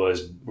was? It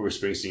was Bruce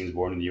Springsteen's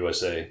Born in the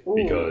USA. Ooh,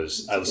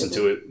 because I listened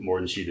to it more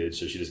than she did,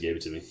 so she just gave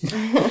it to me.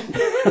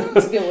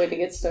 That's a good way to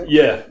get started.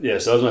 Yeah.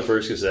 So that was my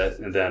first cassette.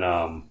 And then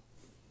and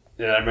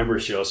I remember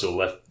she also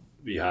left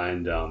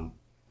behind a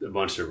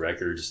bunch of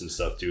records and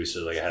stuff too.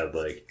 So like I had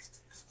like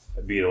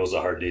Beatles,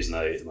 A Hard Day's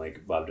Night, and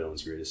like Bob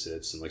Dylan's Greatest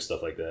Hits and like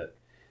stuff like that.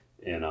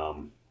 And I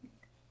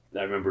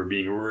remember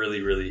being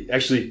really, really...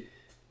 Actually,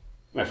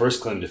 my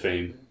first claim to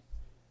fame,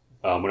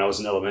 when I was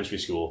in elementary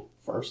school...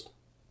 First?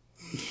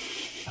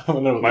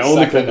 My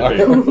only claim to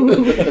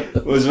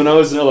fame was when I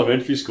was in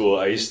elementary school.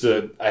 I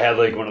had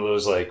like one of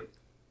those like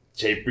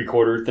tape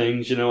recorder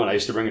things, you know, and I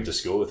used to bring it to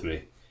school with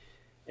me.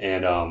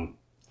 And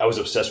I was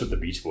obsessed with the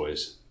Beach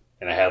Boys.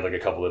 And I had like a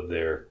couple of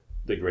the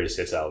Greatest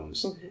Hits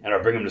albums. Mm-hmm. And I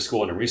would bring them to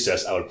school, and in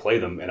recess, I would play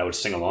them, and I would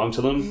sing along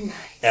to them.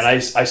 Nice. And I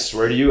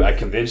swear to you, I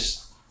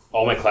convinced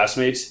all my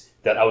classmates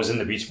that I was in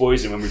the Beach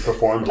Boys, and when we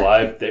performed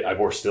live, I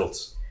wore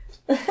stilts.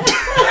 That's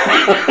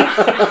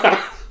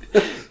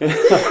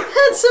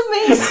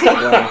amazing.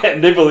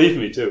 And they believe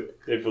me, too.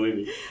 They believe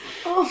me.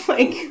 Oh,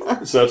 my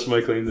God. So that's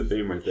my claim to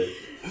fame right there.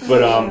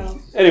 But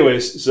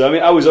anyways, so I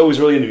mean, I was always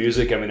really into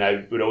music. I mean,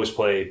 I would always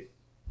play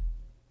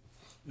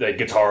like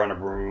guitar on a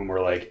broom,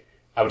 or like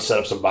I would set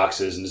up some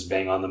boxes and just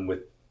bang on them with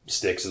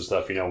sticks and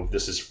stuff. You know,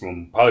 this is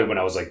from probably when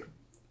I was like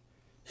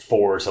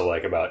 4 to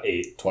like about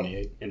 8.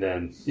 28. And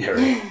then, yeah,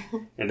 right.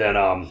 And then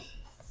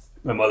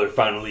my mother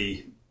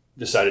finally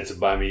decided to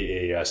buy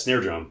me a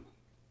snare drum.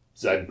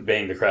 So I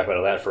banged the crap out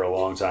of that for a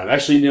long time.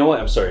 Actually, you know what?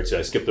 I'm sorry, too.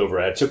 I skipped over.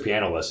 I took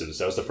piano lessons.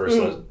 That was the first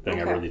thing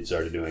I really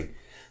started doing.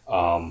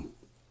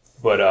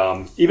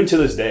 But even to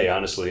this day,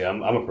 honestly,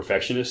 I'm a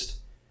perfectionist.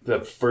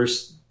 The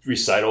first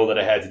recital that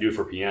I had to do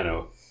for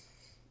piano,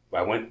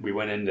 we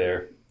went in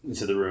there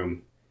into the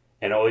room,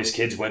 and all these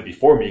kids went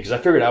before me because I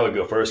figured I would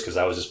go first because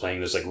I was just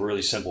playing this like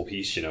really simple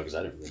piece, you know, because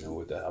I didn't really know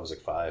what that. I was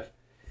like 5,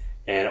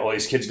 and all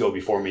these kids go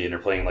before me, and they're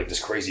playing like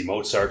this crazy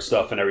Mozart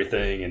stuff and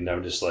everything, and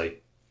I'm just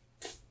like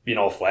being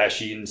all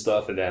flashy and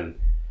stuff. And then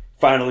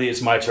finally,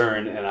 it's my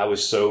turn, and I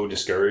was so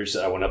discouraged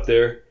that I went up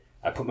there.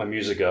 I put my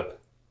music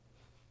up.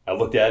 I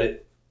looked at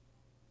it.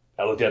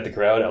 I looked at the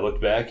crowd. I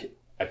looked back.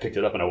 I picked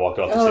it up and I walked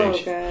off the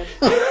stage. God.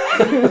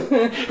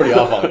 Pretty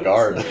off on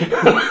guard.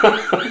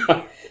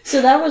 So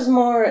that was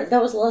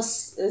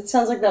less, it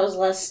sounds like that was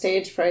less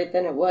stage fright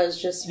than it was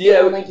just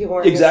feeling like you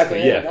weren't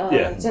exactly. Yeah.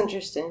 That's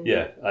interesting.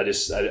 Yeah. I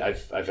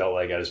felt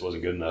like I just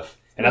wasn't good enough.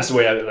 And that's the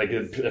way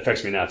it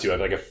affects me now too.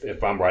 Like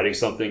if I'm writing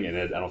something and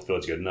I don't feel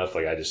it's good enough,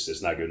 like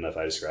it's not good enough,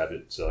 I just scrap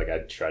it. So like I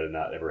try to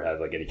not ever have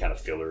like any kind of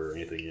filler or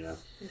anything, you know.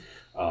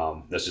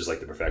 That's just like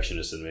the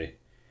perfectionist in me.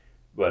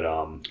 But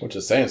which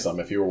is saying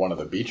something if you were one of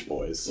the Beach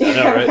Boys. I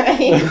know, right?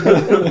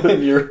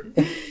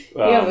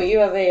 You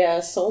have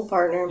a soul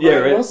partner,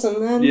 Brian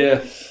Wilson, then.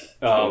 Yeah.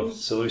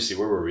 So let me see,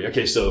 where were we?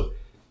 Okay, so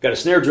got a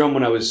snare drum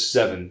when I was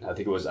 7. I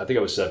think I was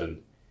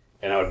 7,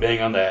 and I would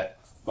bang on that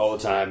all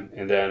the time.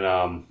 And then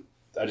I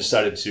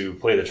decided to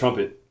play the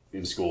trumpet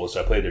in school,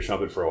 so I played the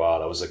trumpet for a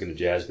while. I was like in a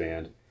jazz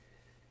band,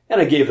 and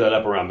I gave that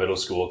up around middle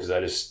school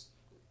because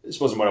this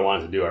wasn't what I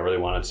wanted to do. I really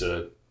wanted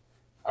to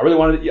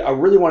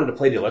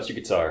play the electric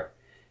guitar.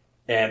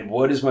 And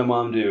what does my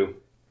mom do?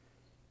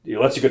 The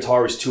electric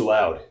guitar is too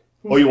loud.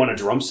 Oh, you want a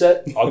drum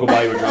set? I'll go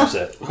buy you a drum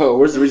set. Oh,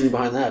 where's the reason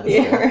behind that?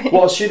 Yeah, right.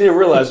 Well, she didn't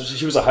realize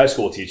she was a high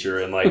school teacher,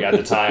 and like at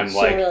the time,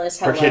 like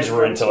her kids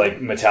were into like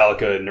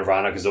Metallica and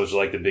Nirvana because those were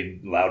like the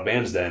big loud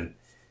bands then.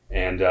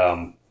 And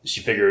she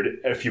figured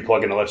if you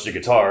plug an electric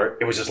guitar,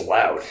 it was just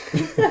loud,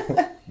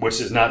 which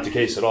is not the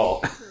case at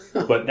all.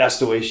 But that's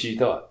the way she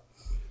thought.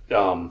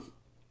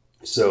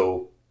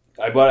 So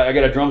I got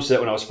a drum set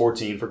when I was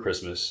 14 for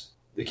Christmas.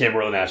 It came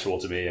really natural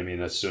to me. I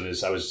mean, as soon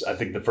as I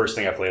think the first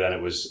thing I played on it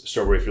was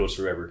Strawberry Fields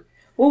Forever.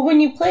 Well, when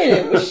you played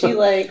it, was she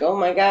like, oh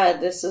my God,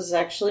 this is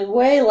actually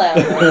way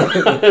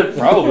louder?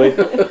 Probably.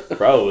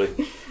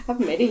 I've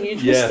made a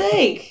huge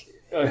mistake.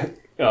 And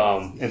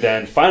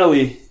then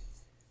finally,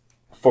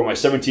 for my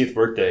 17th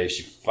birthday,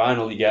 she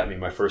finally got me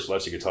my first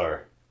electric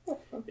guitar.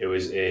 It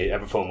was a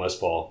Epiphone Les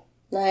Paul.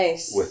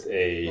 Nice. with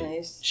a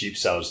Nice. cheap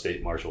solid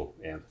state Marshall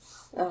amp.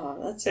 Oh,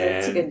 that's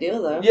a good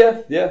deal, though.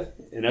 Yeah.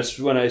 And that's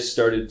when I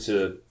started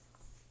to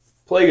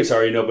play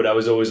guitar, but I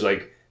was always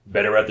like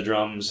better at the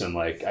drums and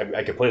like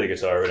I could play the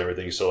guitar and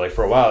everything. So like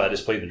for a while I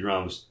just played the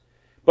drums,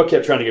 but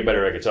kept trying to get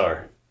better at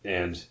guitar.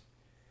 And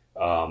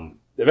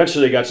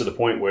eventually it got to the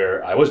point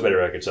where I was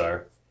better at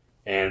guitar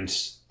and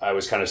I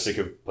was kind of sick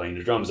of playing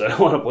the drums. I don't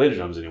want to play the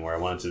drums anymore.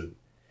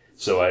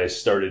 So I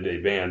started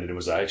a band, and it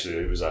was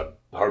a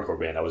hardcore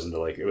band. I was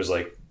into it was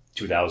like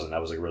 2000. I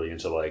was like really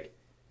into like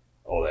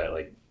all that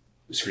like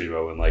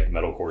screamo and like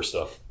metalcore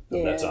stuff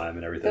at that time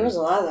and everything. There was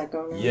a lot of that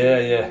going on.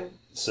 Yeah.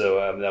 So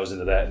I was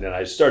into that, and then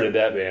I started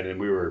that band, and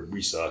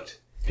we sucked.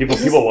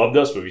 People loved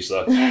us, but we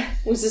sucked.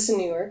 Was this in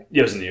New York?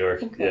 Yeah, it was in New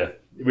York. Okay. Yeah,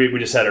 we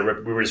just had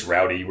we were just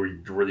rowdy. We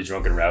were really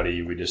drunk and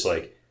rowdy. We just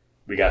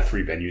we got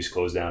 3 venues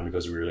closed down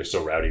because we were like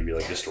so rowdy. We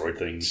like destroyed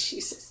things.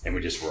 Jesus. And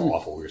we just were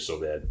awful. We were so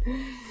bad.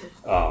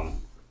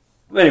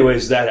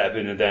 Anyways, that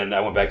happened, and then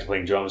I went back to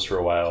playing drums for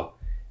a while,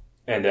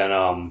 and then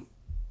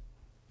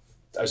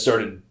I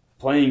started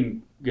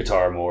playing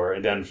guitar more,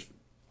 and then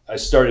I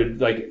started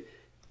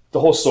the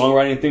whole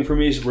songwriting thing for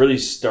me really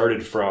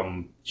started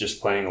from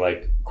just playing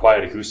like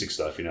quiet acoustic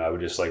stuff. I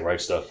would just like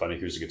write stuff on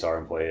acoustic guitar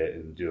and play it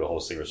and do the whole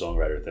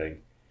singer-songwriter thing.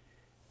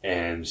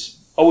 And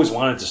always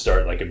wanted to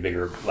start like a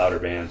bigger, louder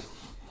band.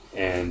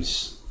 And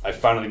I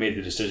finally made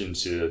the decision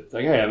to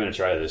hey, I'm going to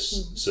try this.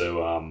 Mm-hmm.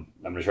 So I'm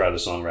going to try the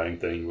songwriting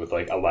thing with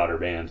like a louder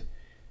band.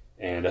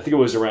 And I think it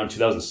was around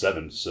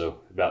 2007. So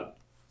about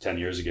 10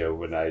 years ago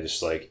when I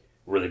just like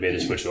really made a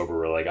switch over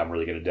where like I'm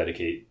really going to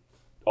dedicate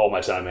all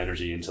my time and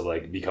energy into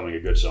like becoming a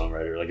good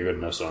songwriter, like a good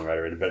enough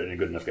songwriter and a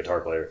good enough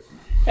guitar player.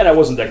 And I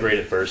wasn't that great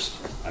at first.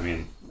 I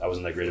mean, I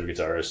wasn't that great of a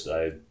guitarist.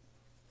 I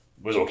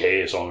was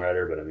okay as a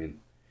songwriter, but I mean,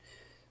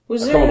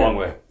 I've come a long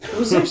way.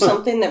 Was there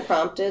something that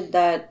prompted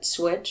that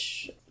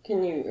switch? Or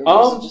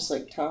was it just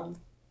like time?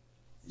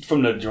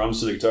 From the drums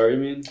to the guitar, you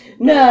mean?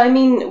 No, I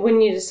mean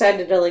when you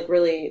decided to like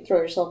really throw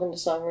yourself into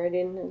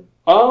songwriting.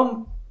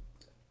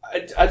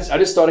 I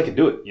just thought I could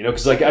do it,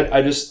 because like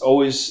I just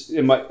always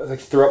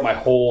throughout my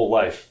whole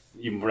life,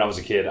 even when I was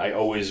a kid, I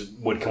always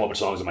would come up with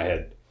songs in my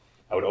head.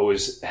 I would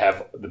always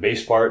have the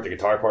bass part, the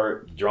guitar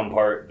part, the drum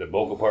part, the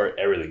vocal part,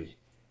 everything.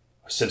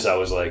 Since I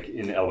was like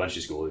in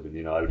elementary school,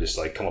 even I would just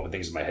like come up with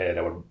things in my head.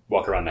 I would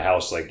walk around the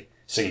house like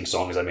singing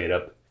songs I made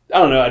up. I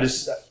don't know. I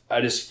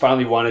just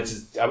finally wanted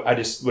to. I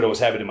just what I was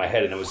having in my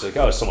head, and it was like,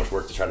 it's so much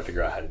work to try to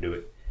figure out how to do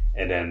it.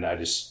 And then I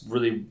just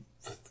really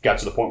got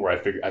to the point where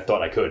I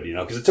thought I could,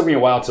 because it took me a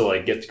while to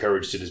like get the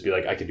courage to just be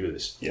like, I can do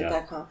this, Get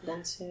that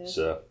confidence, yeah.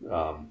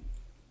 So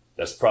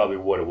that's probably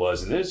what it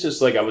was, and it's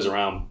just like I was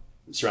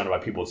surrounded by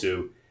people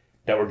too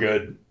that were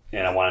good,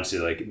 and I wanted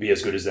to like be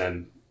as good as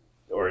them,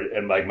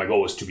 and like my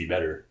goal was to be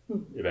better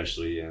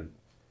eventually. And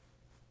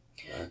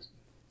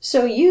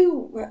so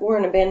you were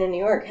in a band in New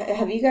York.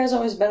 Have you guys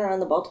always been around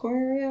the Baltimore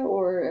area,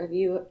 or have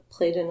you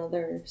played in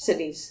other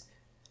cities?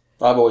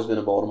 I've always been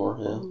in Baltimore,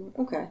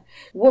 yeah. Okay.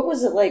 What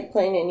was it like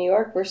playing in New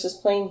York versus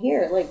playing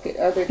here? Like,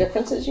 are there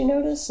differences you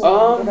notice? And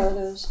what are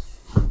those?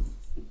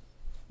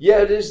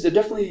 Yeah, it is. It's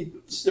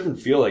a different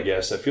feel, I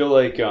guess. I feel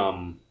like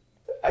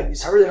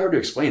it's really hard to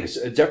explain.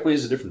 It definitely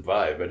is a different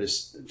vibe.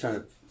 It's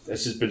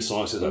just been so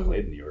long since I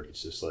played in New York.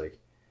 It's just like,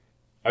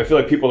 I feel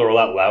like people are a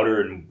lot louder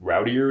and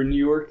rowdier in New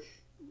York,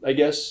 I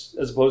guess,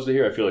 as opposed to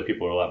here. I feel like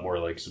people are a lot more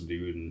like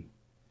subdued and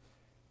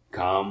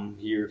calm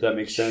here, if that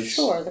makes sense.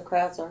 Sure, the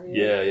crowds are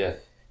here.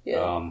 Yeah.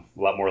 A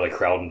lot more like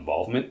crowd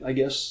involvement, I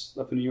guess,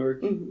 up in New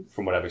York,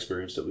 from what I've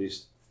experienced at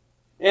least.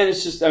 And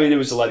it's just, it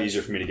was a lot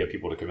easier for me to get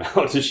people to come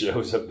out to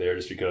shows up there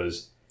just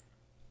because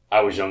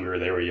I was younger,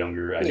 they were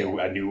younger. I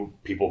knew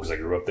people because I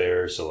grew up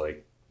there. So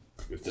like,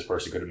 if this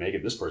person couldn't make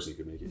it, this person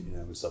could make it,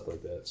 and stuff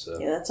like that. So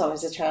yeah, that's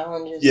always a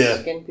challenge.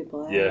 Is getting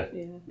people out. Yeah,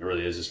 it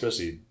really is,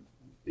 especially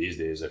these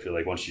days. I feel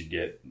like once you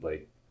get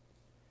like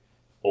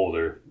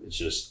older, it's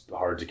just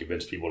hard to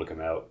convince people to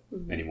come out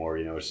anymore.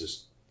 It's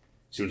just,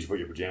 as soon as you put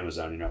your pajamas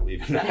on, you're not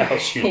leaving the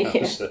house.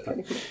 So, at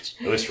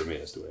least for me,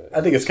 that's the way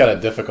I think it's kind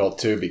of difficult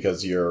too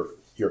because you're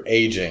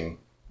aging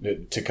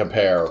to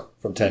compare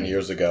from 10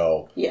 years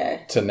ago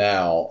to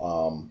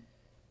now.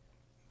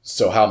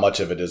 So how much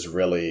of it is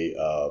really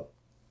a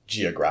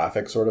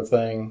geographic sort of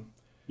thing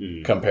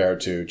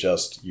compared to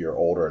just you're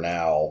older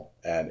now,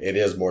 and it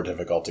is more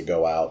difficult to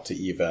go out to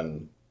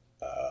even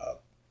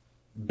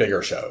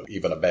bigger show,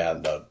 even a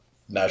band, a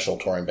national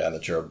touring band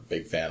that you're a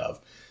big fan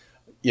of.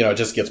 It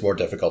just gets more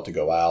difficult to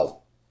go out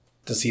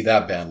to see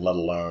that band, let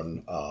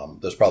alone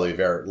there's probably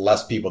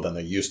less people than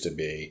there used to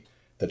be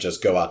that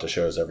just go out to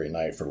shows every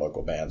night for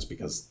local bands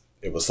because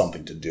it was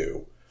something to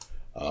do.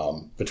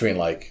 Between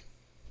like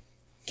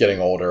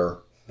getting older,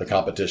 the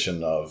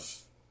competition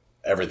of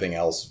everything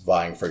else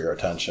vying for your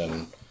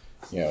attention,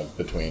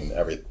 between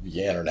the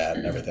internet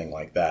and everything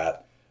like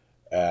that.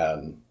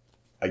 And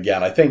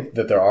again, I think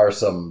that there are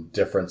some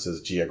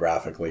differences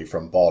geographically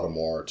from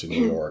Baltimore to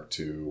New York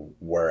to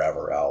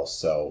wherever else.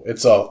 So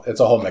it's a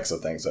whole mix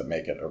of things that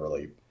make it a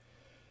really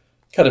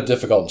kind of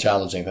difficult and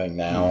challenging thing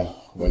now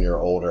when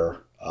you're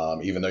older.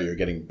 Even though you're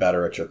getting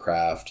better at your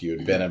craft, you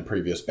had been in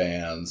previous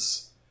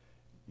bands,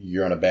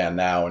 you're in a band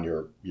now and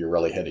you're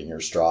really hitting your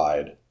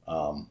stride.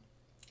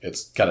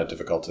 It's kind of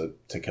difficult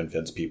to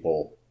convince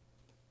people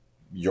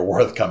you're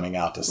worth coming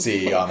out to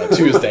see on a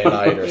Tuesday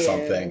night or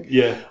something.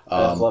 Yeah.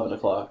 At 11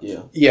 o'clock,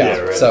 yeah. Yeah.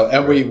 Right. So,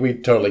 and we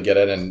totally get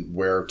it, and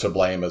we're to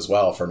blame as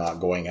well for not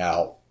going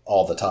out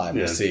all the time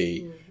to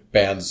see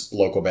bands,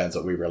 local bands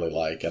that we really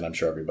like, and I'm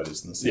sure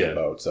everybody's in the same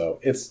boat. So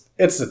it's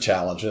a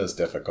challenge and it's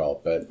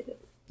difficult, but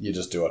you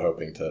just do it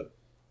hoping to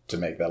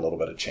make that little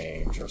bit of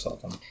change or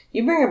something.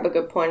 You bring up a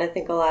good point. I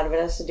think a lot of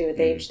it has to do with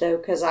age, though,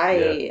 because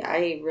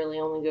I really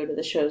only go to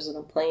the shows that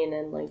I'm playing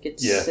in. Like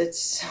it's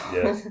it's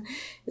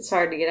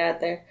hard to get out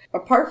there.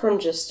 Apart from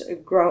just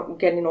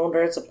getting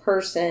older as a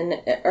person,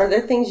 are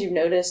there things you've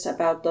noticed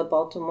about the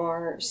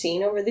Baltimore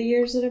scene over the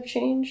years that have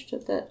changed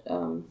that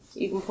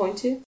you can point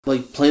to?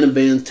 Like playing in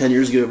bands 10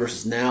 years ago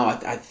versus now,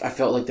 I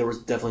felt like there was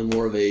definitely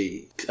more of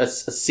a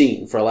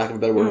scene, for lack of a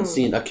better word,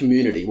 a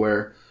community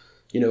where,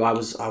 you know, I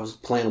was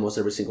playing almost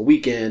every single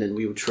weekend, and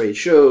we would trade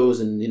shows,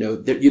 and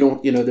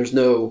there's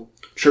no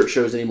church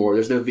shows anymore.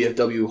 There's no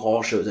VFW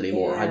hall shows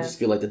anymore. Yeah. I just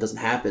feel like that doesn't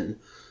happen.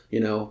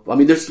 You know, I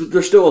mean,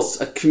 there's still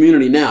a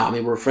community now. I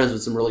mean, we're friends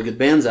with some really good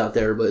bands out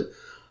there, but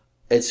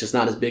it's just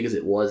not as big as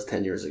it was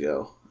 10 years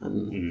ago.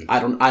 And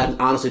I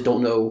honestly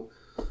don't know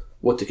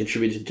what to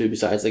contribute it to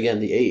besides, again,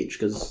 the age,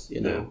 because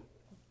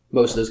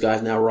most of those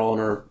guys now are all in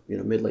our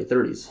mid-late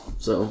 30s.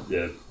 So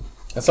yeah.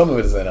 And some of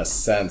it is, in a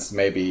sense,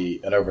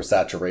 maybe an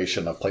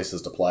oversaturation of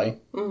places to play.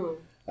 Mm-hmm.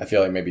 I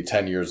feel like maybe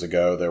 10 years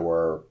ago, there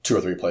were 2 or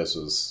 3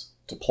 places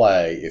to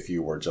play if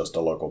you were just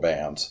a local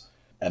band.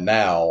 And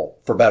now,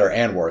 for better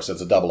and worse,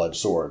 it's a double-edged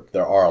sword.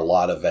 There are a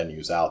lot of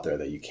venues out there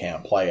that you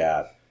can play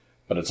at,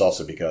 but it's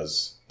also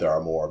because there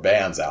are more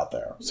bands out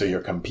there. So you're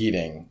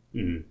competing,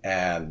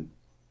 and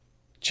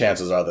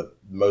chances are that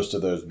most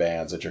of those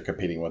bands that you're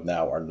competing with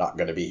now are not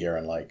going to be here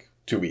in like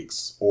 2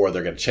 weeks, or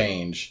they're going to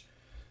change.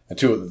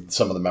 And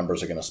some of the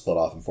members are going to split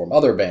off and form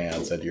other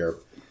bands, and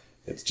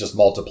it's just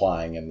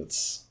multiplying, and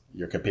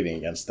you're competing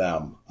against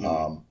them.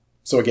 Mm-hmm.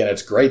 So again,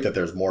 it's great that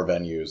there's more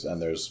venues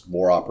and there's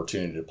more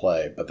opportunity to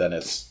play, but then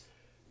it's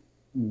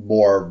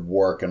more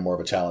work and more of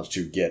a challenge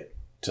to get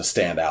to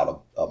stand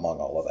out among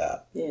all of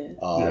that.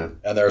 Yeah.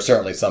 And there are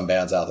certainly some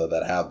bands out there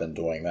that have been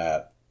doing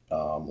that,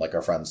 like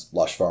our friends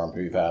Lush Farm,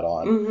 who you've had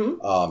on.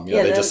 Mm-hmm.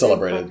 They just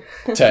celebrated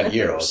 10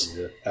 years,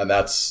 and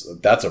that's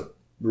a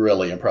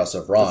really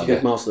impressive run. That's a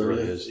good milestone,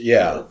 really is.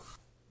 Yeah.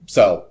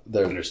 So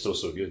they're still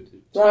so good.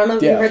 Well, I don't know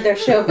if you heard their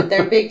show, but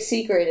their big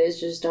secret is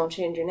just don't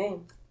change your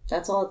name.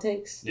 That's all it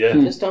takes. Yeah.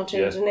 Just don't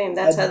change your name.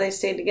 That's how they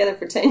stayed together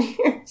for 10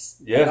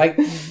 years. Yeah. I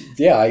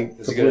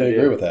completely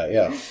agree with that.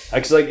 Yeah.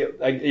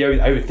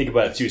 I would think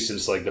about it too,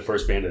 since like the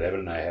first band that Evan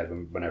and I had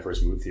when I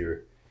first moved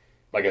here.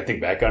 Like I think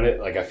back on it,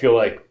 like I feel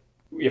like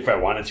if I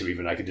wanted to,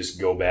 even I could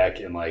just go back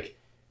and like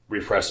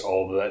repress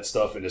all of that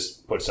stuff and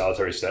just put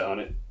Solitary Set on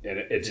it, and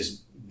it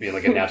just being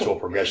like a natural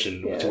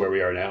progression to where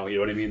we are now. You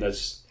know what I mean?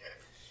 Does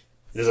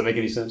that make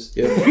any sense?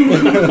 Yeah.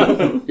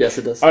 Yes,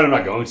 it does. I'm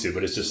not going to,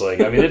 but it's just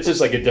like, I mean, it's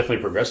just like it definitely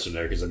progressed from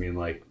there, because I mean,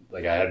 like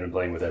I had been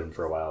playing with Evan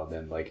for a while, and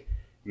then like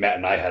Matt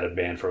and I had a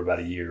band for about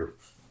a year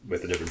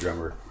with a different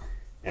drummer,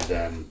 and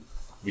then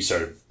we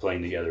started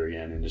playing together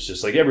again, and it's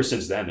just like ever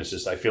since then, it's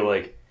just I feel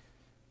like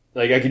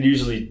I can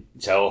usually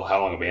tell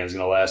how long a band's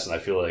gonna last, and I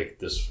feel like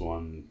this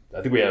one,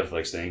 I think we have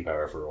like staying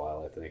power for a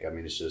while. I think, I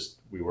mean, it's just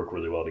we work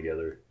really well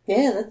together.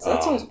 Yeah, that's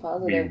always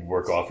positive. We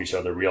work off each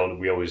other. We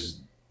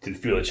always can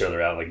feel each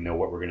other out, like know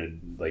what we're gonna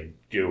like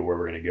do, where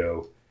we're gonna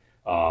go.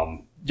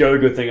 The other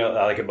good thing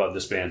I like about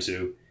this band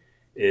too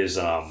is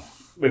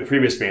with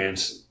previous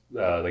bands,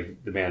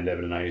 like the band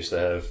Evan and I used to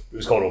have, it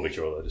was called Old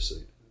Victrola, just to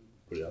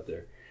put it out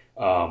there.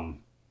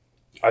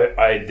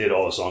 I did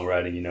all the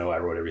songwriting, I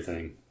wrote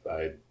everything.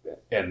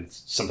 And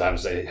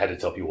sometimes I had to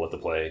tell people what to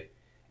play,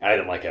 and I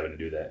didn't like having to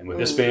do that. And with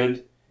this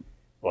band,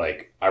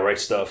 like I write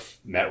stuff,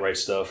 Matt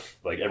writes stuff,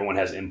 like everyone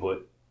has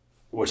input,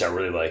 which I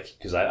really like,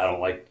 because I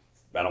don't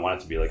want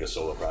it to be like a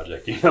solo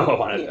project. I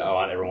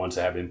want everyone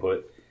to have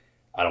input.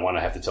 I don't want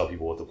to have to tell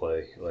people what to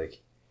play.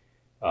 Like,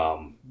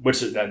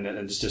 which and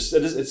it's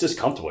just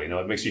comfortable.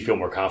 It makes me feel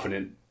more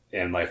confident,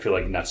 and I feel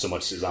like not so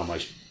much is on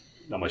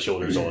my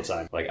shoulders all the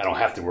time. Like I don't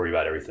have to worry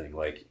about everything.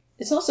 Like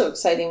it's also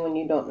exciting when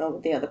you don't know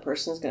what the other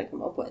person is going to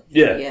come up with.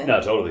 Yeah,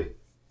 no, totally.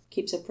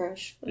 Keeps it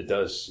fresh. It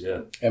does,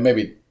 yeah. And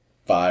maybe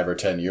 5 or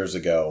 10 years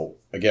ago,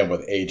 again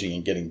with aging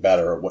and getting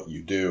better at what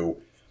you do,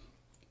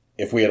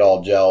 if we had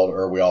all gelled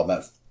or we all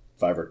met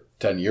 5 or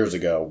 10 years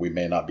ago, we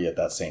may not be at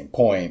that same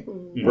point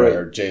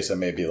where Jason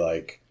may be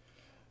like,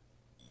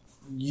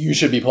 you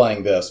should be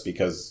playing this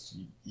because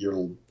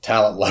your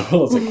talent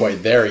level isn't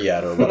quite there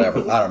yet or whatever.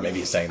 I don't know, maybe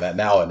he's saying that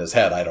now in his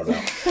head. I don't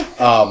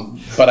know.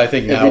 But I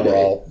think now we're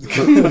all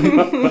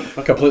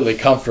completely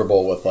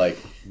comfortable with like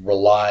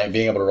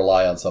being able to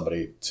rely on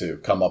somebody to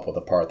come up with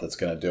a part that's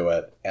going to do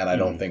it. And I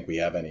don't think we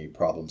have any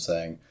problem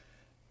saying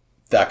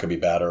that could be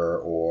better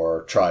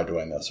or try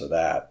doing this or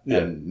that. Yeah.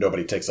 And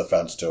nobody takes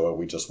offense to it.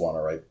 We just want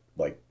to write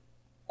like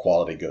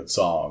quality, good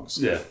songs.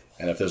 Yeah.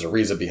 And if there's a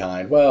reason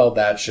behind, well,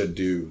 that should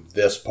do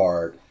this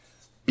part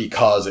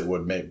because it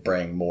would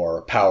bring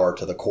more power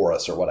to the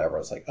chorus or whatever.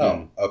 It's like,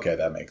 oh, okay,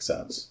 that makes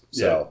sense.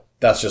 So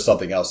that's just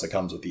something else that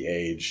comes with the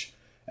age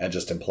and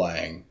just in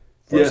playing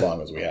for as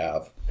long as we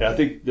have. And I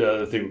think the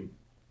other thing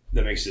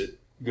that makes it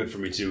good for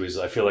me too is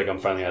I feel like I'm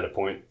finally at a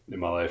point in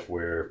my life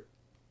where,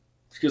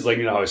 because like,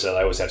 you know how I said,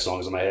 I always had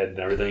songs in my head and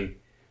everything.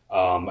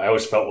 I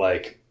always felt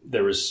like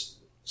there was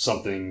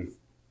something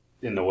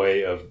in the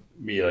way of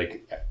me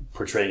like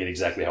portraying it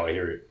exactly how I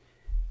hear it.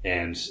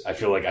 And I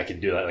feel like I can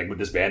do that. Like with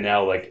this band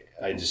now, like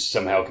I just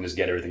somehow can just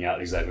get everything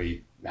out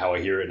exactly how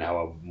I hear it and how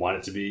I want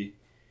it to be.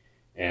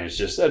 And it's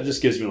just, that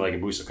just gives me like a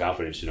boost of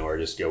confidence, you know, or I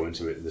just go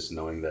into it just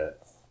knowing that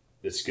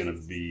it's going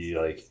to be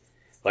like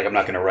I'm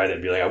not going to write it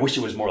and be like, I wish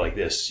it was more like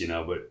this, you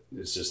know, but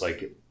it's just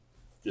like,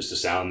 just a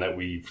sound that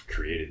we've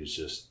created. It's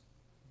just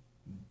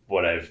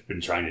what I've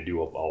been trying to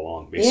do all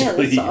along,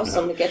 basically. Yeah, that's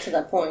awesome to get to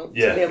that point.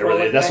 Yeah,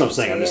 that's what I'm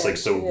saying. I'm just like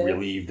so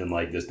relieved and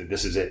like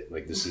this is it.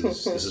 Like this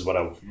is what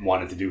I've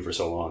wanted to do for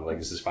so long. Like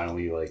this is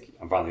finally like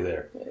I'm finally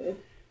there.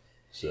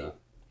 So.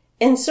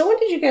 And so when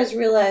did you guys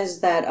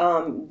realize that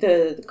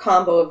the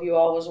combo of you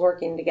all was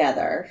working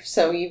together?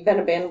 So you've been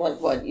a band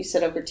like what? You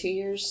said over 2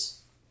 years?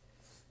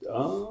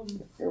 Or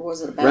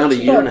was it about around a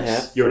year and a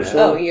half?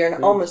 Oh, a year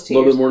and almost 2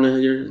 years. A little bit more than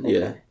a year. Okay.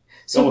 Yeah.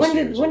 So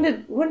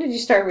when did you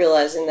start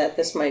realizing that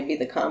this might be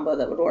the combo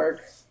that would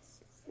work?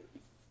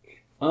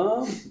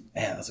 Man,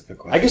 that's a good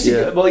question. I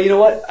guess. Well, you know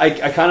what?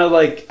 I kind of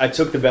like I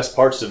took the best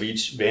parts of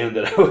each band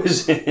that I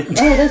was in.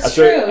 Oh, that's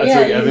true. I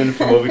took Evan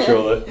from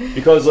Ovitrola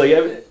because like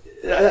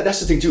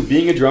that's the thing too.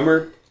 Being a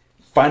drummer,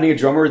 finding a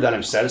drummer that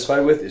I'm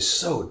satisfied with is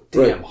so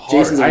damn hard.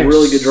 Jason's a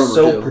really good drummer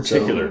too.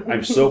 Particular.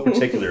 I'm so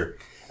particular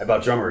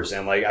about drummers,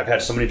 and like I've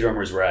had so many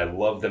drummers where I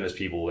love them as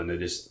people, and they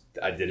just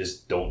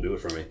don't do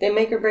it for me. They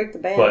make or break the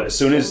band. But as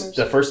soon as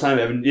the first time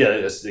Evan,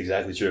 that's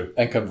exactly true.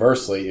 And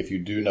conversely, if you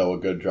do know a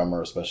good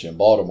drummer, especially in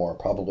Baltimore,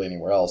 probably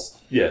anywhere else,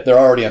 they're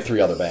already in 3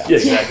 other bands. Yeah,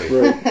 exactly.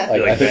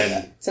 Like I think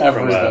Ben from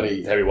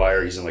everybody, Heavy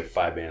Wire, he's in like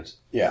 5 bands.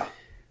 Yeah.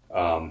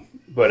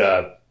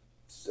 But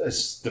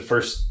the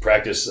first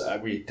practice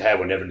we had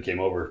when Evan came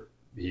over,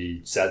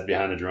 he sat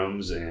behind the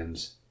drums,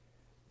 and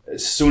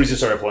as soon as he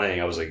started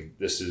playing, I was like,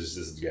 "This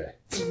is the guy."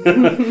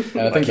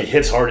 And I think he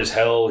hits hard as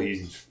hell.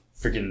 He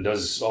freaking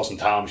does awesome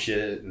Tom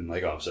shit, and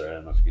like, oh, I'm sorry,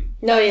 I'm not freaking.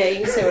 No, yeah,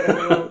 you can say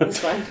whatever you want. It's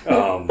fine.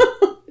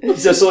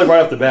 So like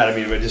right off the bat, I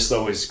mean, it just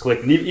always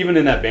clicked. And even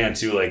in that band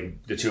too,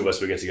 like the two of us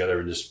would get together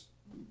and just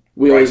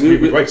we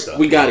write stuff.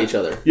 We got each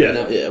other. Yeah, you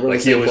know? Yeah. Like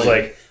he was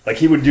like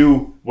he would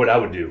do what I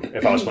would do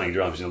if I was playing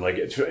drums. You know, like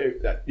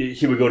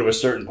he would go to a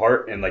certain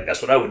part, and like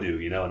that's what I would do.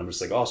 You know, and I'm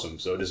just like awesome.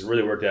 So it just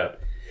really worked out.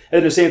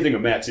 And the same thing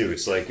with Matt too.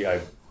 It's like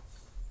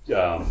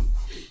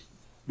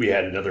we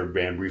had another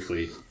band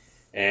briefly,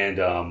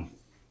 and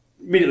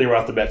immediately right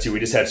off the bat too, we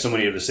just had so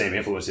many of the same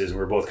influences, and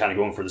we were both kind of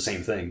going for the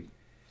same thing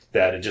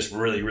that it just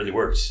really, really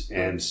worked.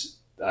 And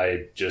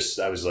I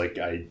was like,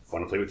 I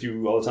want to play with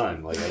you all the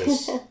time. Like I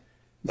just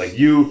like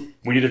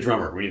we need a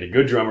drummer. We need a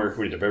good drummer.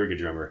 We need a very good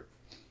drummer.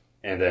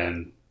 And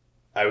then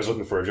I was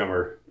looking for a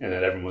drummer, and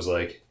then everyone was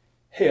like,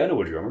 "Hey, I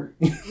know a drummer."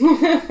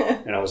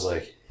 And I was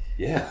like,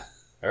 "Yeah.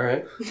 All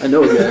right. I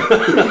know a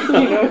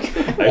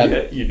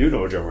guy." You do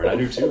know a drummer, and I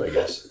do too, I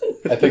guess.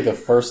 I think the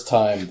first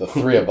time the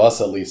 3 of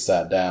us at least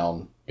sat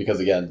down,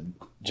 because again,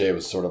 Jay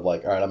was sort of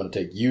like, all right, I'm going to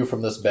take you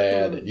from this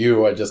band, and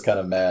you I just kind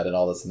of met, and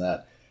all this and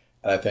that.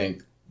 And I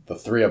think the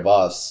 3 of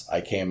us,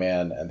 I came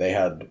in, and they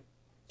had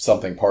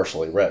something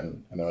partially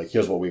written, and they're like,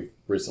 here's what we've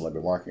recently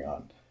been working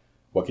on.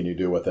 What can you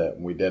do with it?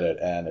 And we did it,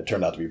 and it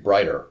turned out to be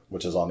Brighter,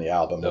 which is on the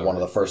album, one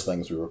of the first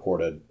things we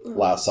recorded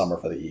last summer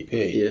for the EP.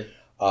 Yeah.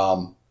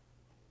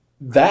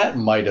 That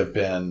might have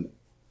been...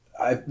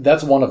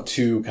 that's one of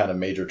 2 kind of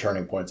major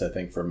turning points, I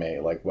think, for me.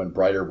 Like, when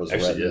Brighter was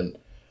written...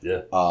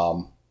 Yeah.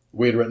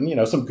 We had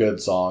written, some good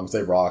songs.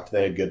 They rocked.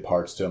 They had good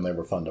parts to them. They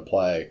were fun to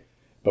play.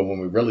 But when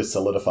we really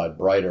solidified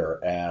Brighter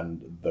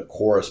and the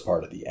chorus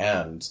part at the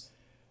end,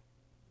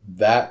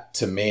 that,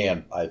 to me,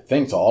 and I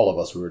think to all of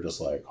us, we were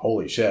just like,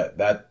 holy shit,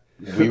 that...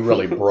 we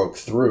really broke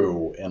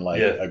through in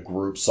a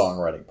group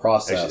songwriting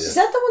process. Actually, is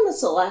that the one that's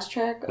the last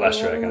track?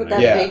 Last track, with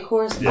that big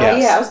chorus.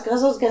 Yes. I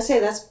was gonna say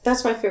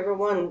that's my favorite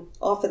one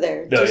off of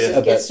there. No,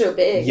 it gets so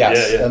big.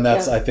 Yes, and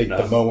that's I think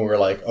the moment we were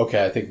like,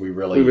 okay, I think we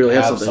really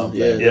have something.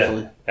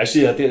 Yeah.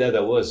 Actually, I think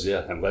that was.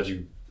 Yeah, I'm glad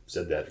you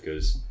said that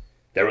because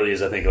that really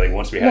is. I think like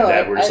once we had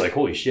that, we're just like,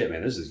 holy shit,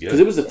 man, this is good. Because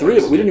it was the 3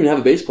 of us. We didn't even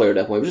have a bass player at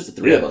that point. It was just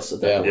the 3 of us at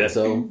that point. Yeah.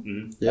 So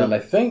and I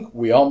think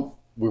we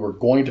were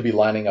going to be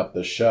lining up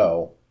this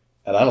show.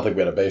 And I don't think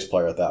we had a bass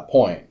player at that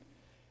point.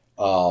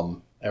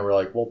 And we're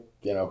like, well,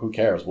 who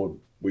cares?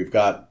 We've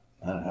got,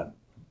 I don't know,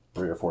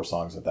 3 or 4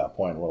 songs at that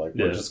point. We're like,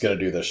 we're just going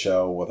to do this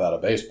show without a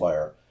bass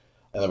player.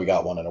 And then we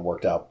got one and it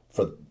worked out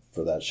for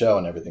that show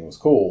and everything was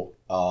cool.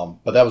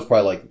 But that was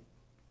probably like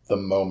the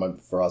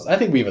moment for us. I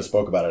think we even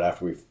spoke about it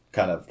after we've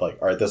kind of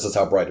like, all right, this is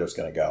how Brighter's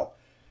going to go.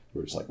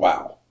 We were just like,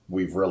 wow,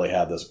 we've really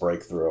had this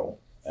breakthrough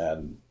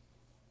and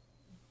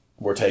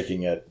we're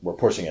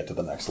pushing it to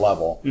the next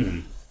level.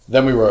 Mm-hmm.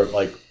 Then we were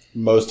like,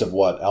 most of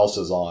what else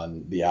is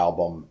on the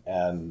album.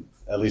 And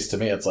at least to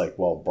me, it's like,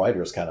 well,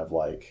 Brighter is kind of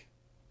like,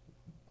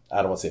 I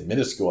don't want to say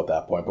minuscule at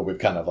that point, but we've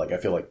kind of like, I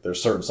feel like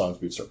there's certain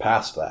songs we've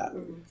surpassed that.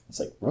 It's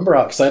like, remember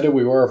how excited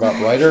we were about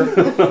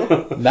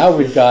Brighter? Now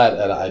we've got,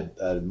 and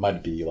it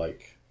might be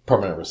like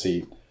Permanent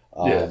Receipt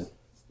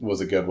was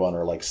a good one,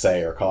 or like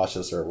Say or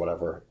Cautious or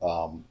whatever.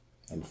 I'm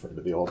afraid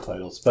of the old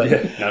titles, but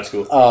that's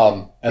cool.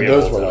 And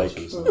those were like,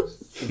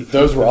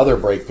 those were other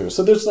breakthroughs.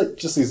 So there's like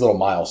just these little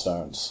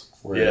milestones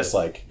where you're just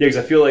like, because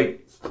I feel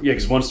like,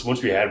 because once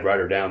we had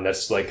Brighter down,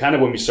 that's like kind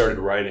of when we started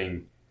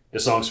writing the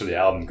songs for the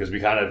album, because we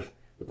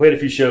played a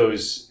few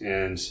shows,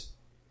 and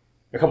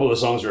a couple of the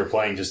songs we were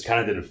playing just kind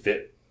of didn't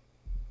fit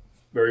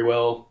very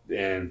well.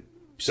 And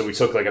so we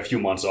took like a few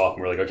months off,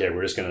 and we're like, okay,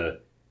 we're just going to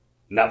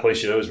not play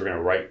shows. We're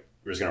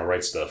just going to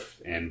write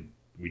stuff. And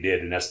we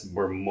did. And that's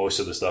where most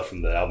of the stuff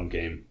from the album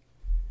came.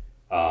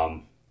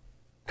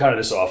 Kind of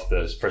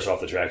just fresh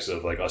off the tracks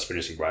of like us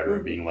finishing Brighter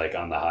and being like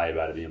on the high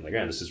about it, being like,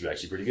 man, this is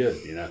actually pretty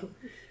good, you know?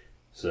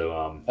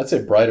 So, I'd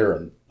say Brighter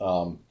and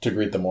To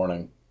Greet the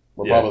Morning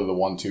were probably the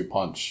 1-2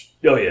 punch.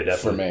 Oh yeah, definitely.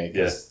 For me,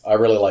 because I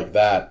really like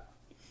that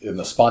in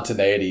the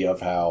spontaneity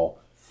of how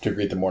To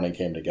Greet the Morning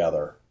came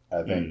together.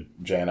 I think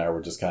Jay and I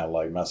were just kind of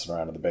like messing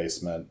around in the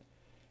basement,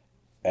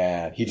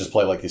 and he just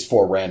played like these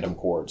 4 random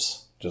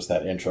chords, just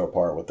that intro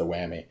part with the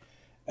whammy,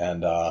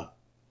 and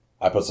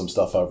I put some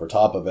stuff over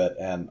top of it,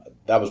 and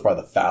that was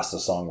probably the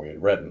fastest song we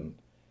had written,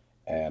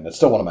 and it's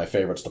still one of my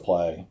favorites to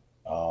play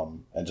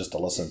and just to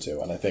listen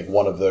to. And I think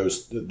one of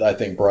those, I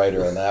think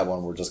Brighter and that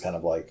one were just kind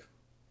of like,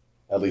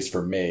 at least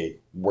for me,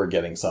 we're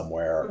getting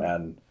somewhere,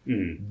 and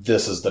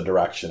this is the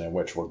direction in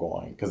which we're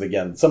going. Because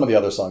again, some of the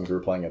other songs we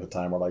were playing at the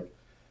time were like,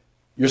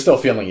 you're still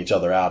feeling each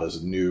other out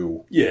as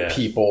new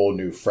people,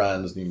 new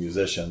friends, new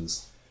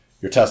musicians.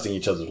 You're testing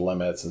each other's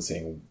limits and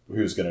seeing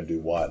who's going to do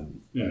what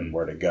and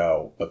where to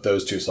go. But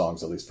those 2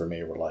 songs, at least for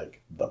me, were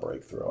like the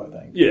breakthrough, I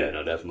think. Yeah,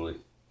 no, definitely.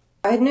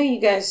 I know you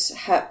guys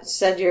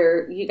said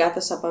you got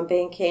this up on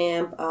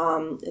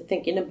Bandcamp,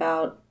 thinking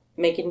about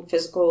making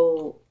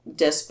physical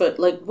discs, but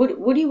like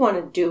what do you want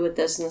to do with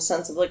this, in the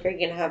sense of like, are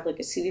you gonna have like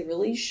a CD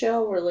release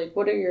show, or like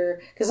what are your,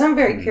 because I'm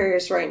very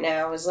curious right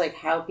now is like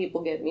how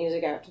people get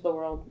music out to the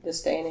world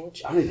this day and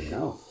age. I don't even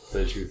know, to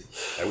tell the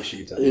truth. I wish you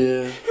could tell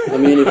me. Yeah, I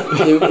mean,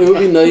 it would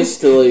be nice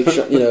to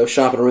like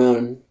shop it around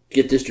and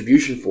get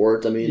distribution for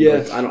it. I mean,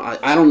 but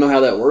I don't know how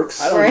that works.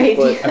 Right.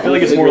 But I feel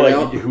like it's more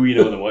like who you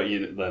know than what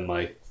you than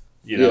like,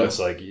 you know, it's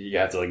like you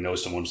have to like know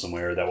someone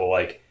somewhere that will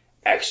like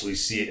actually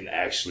see it and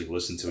actually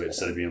listen to it,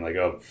 instead of being like,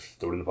 oh,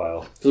 throw it in the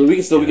file. So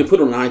we can put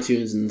it on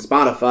iTunes and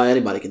Spotify.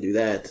 Anybody can do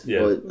that.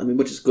 Yeah. But I mean,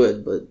 which is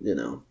good, but you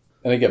know.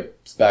 And it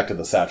gets back to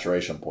the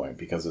saturation point,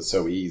 because it's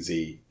so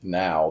easy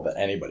now that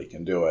anybody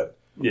can do it.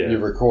 Yeah. You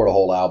record a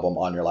whole album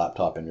on your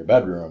laptop in your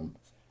bedroom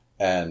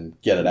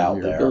and get it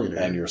out there,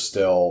 and you're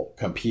still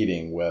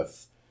competing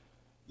with,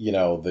 you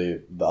know,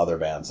 the other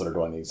bands that are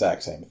doing the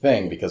exact same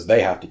thing, because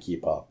they have to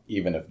keep up,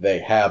 even if they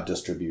have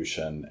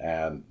distribution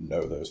and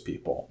know those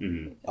people.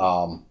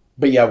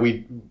 But yeah,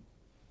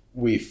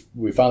 we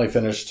finally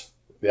finished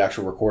the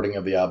actual recording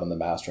of the album, the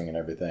mastering and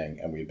everything,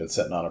 and we've been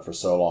sitting on it for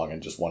so long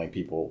and just wanting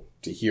people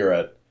to hear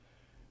it.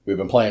 We've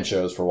been playing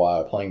shows for a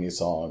while, playing these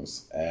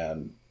songs,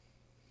 and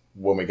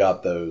when we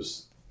got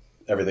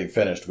everything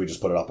finished, we just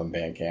put it up on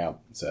Bandcamp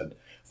and said,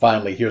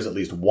 finally, here's at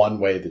least one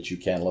way that you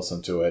can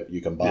listen to it.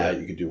 You can buy it,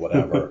 you can do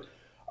whatever,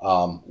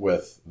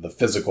 with the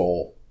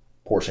physical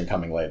portion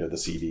coming later, the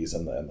CDs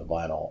and the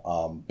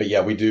vinyl. But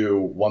yeah, we do,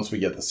 once we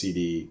get the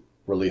CD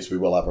released, we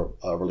will have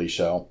a release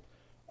show.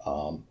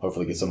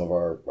 Hopefully get some of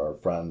our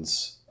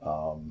friends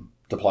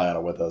to play on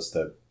it with us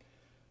that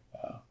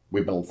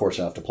we've been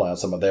fortunate enough to play on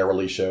some of their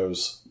release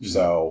shows,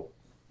 so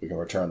we can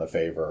return the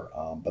favor.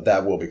 But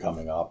that will be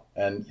coming up.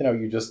 And, you know,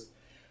 you just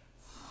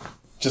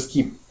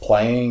keep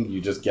playing,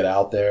 you just get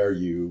out there,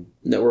 you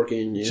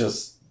networking,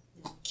 just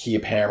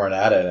keep hammering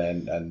at it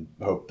and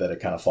hope that it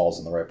kind of falls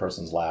in the right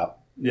person's lap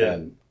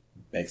and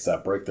makes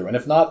that breakthrough. And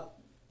if not,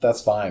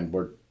 that's fine.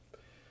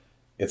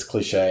 It's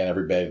cliche, and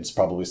every band's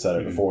probably said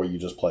it before, you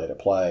just play to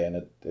play, and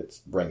it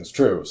rings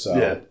true.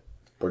 So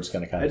we're just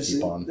going to kind of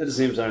keep on. At the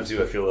same time,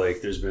 too, I feel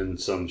like there's been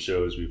some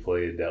shows we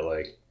played that,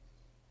 like,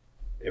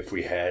 if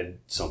we had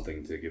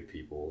something to give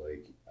people,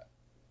 like,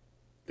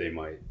 they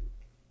might...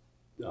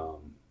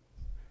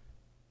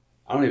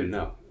 I don't even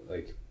know.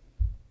 Like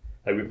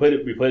we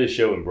played a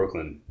show in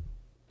Brooklyn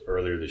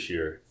earlier this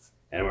year,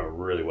 and it went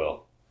really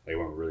well.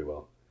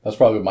 That's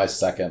probably my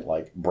second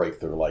like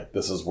breakthrough. Like,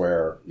 this is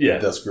where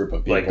this group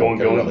of people like going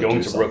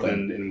to something.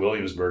 Brooklyn and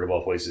Williamsburg of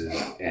all places,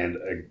 and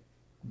a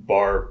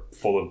bar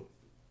full of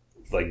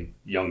like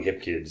young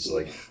hip kids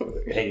like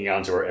hanging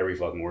on to our every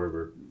fucking word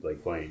we're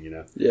like playing, you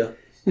know. Yeah.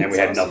 And we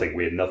had nothing.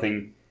 We had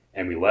nothing,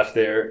 and we left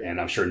there, and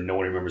I'm sure no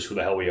one remembers who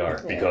the hell we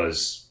are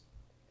because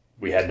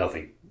we had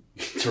nothing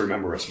to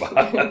remember us by.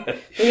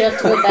 We have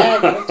to go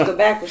back. We have to go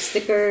back with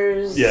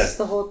stickers. Yeah.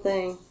 The whole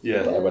thing.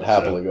 Yeah. I would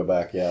happily go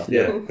back, yeah.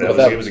 Yeah.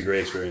 It was a great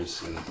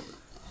experience. And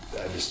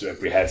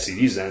if we had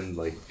CDs then,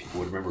 like, people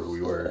would remember who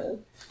we were.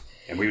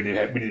 And we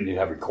didn't even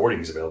have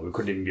recordings available. We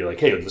couldn't even be like,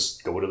 hey,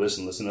 let's go to this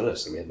and listen to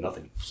this. And we had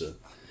nothing. So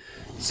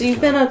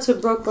you've been out to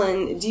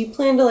Brooklyn. Do you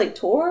plan to like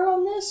tour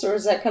on this, or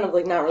is that kind of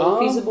like not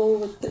really feasible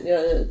with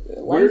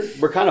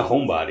life? We're kind of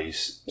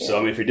homebodies. Yeah. So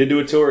I mean, if we did do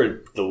a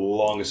tour, the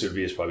longest it would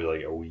be is probably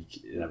like a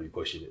week, and I'd be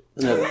pushing it.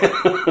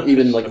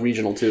 Even like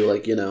regional too,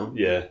 like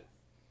Yeah.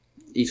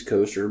 East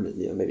Coast or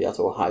maybe out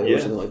to Ohio or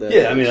something like that.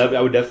 Yeah, I mean,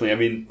 I would definitely. I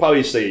mean,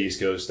 probably stay East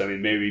Coast. I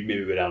mean, maybe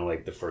go down to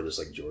like the furthest,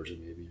 like Georgia,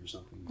 maybe or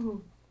something.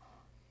 Mm.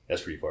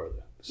 That's pretty far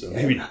though, so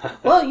maybe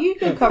not. Well, you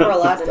can cover a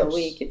lot in a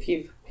week if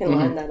you can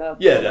line that up.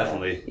 Yeah,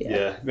 definitely.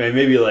 Yeah,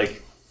 maybe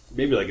like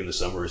in the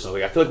summer or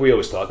something. I feel like we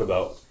always talk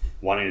about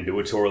wanting to do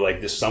a tour. Like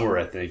this summer,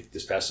 I think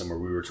this past summer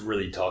we were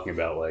really talking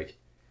about like.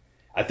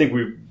 I think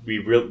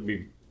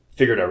we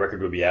figured our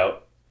record would be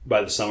out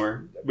by the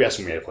summer. We asked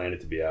when we had planned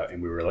it to be out,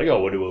 and we were like,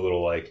 oh, we'll do a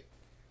little like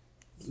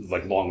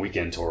long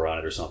weekend tour on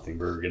it or something. I think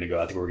we're gonna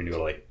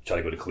go like try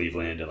to go to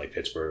Cleveland and like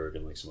Pittsburgh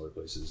and like some other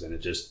places, and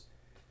it just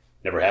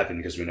never happened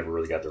because we never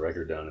really got the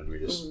record done, and we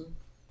just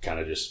kind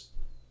of just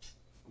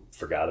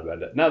forgot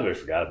about it. Not that we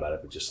forgot about it,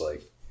 but just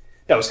like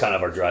that was kind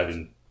of our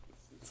driving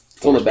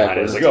force behind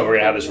it. It's like, oh, we're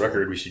gonna have this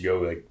record, we should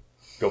go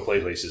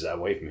play places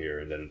away from here,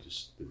 and then it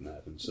just didn't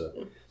happen. So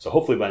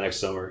hopefully by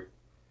next summer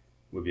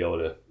we'll be able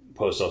to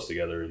pull ourselves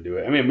together and do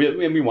it. I mean,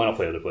 we want to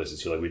play other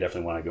places too. Like we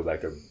definitely want to go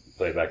back to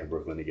play back in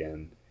Brooklyn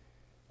again.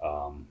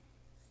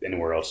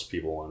 Anywhere else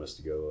people want us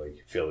to go,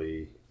 like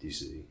Philly,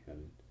 DC,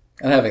 and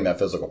having that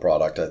physical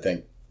product, I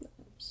think,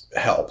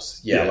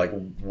 helps. Yeah. Like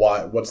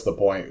what's the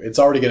point? It's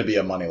already going to be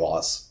a money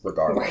loss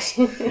regardless.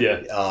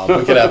 Yeah.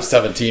 We could have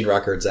 17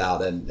 records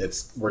out, and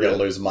we're going to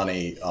lose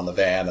money on the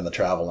van and the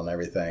travel and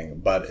everything.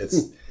 But it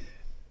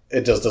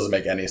just doesn't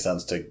make any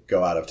sense to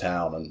go out of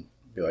town and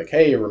be like,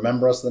 hey,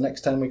 remember us the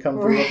next time we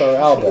come through with our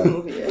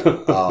album.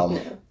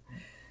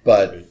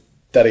 But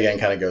that again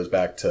kind of goes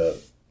back to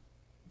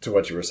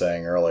what you were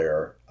saying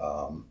earlier.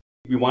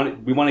 We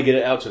want to get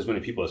it out to as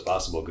many people as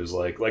possible because,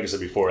 like I said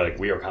before, like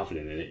we are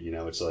confident in it. You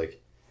know, it's like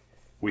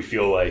we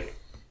feel like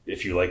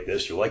if you like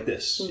this, you'll like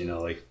this. You know,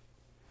 like,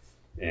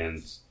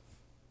 and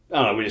I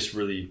don't know. We just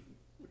really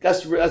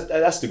that's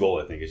the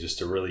goal. I think is just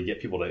to really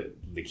get people to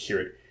like,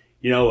 hear it.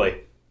 You know,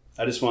 like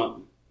I just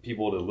want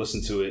people to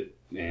listen to it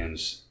and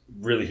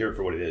really hear it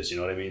for what it is. You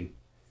know what I mean?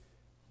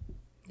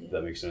 Yeah. If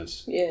that makes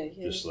sense. Yeah.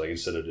 Just like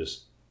instead of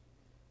just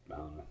I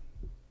don't know.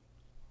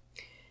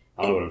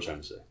 I don't know what I'm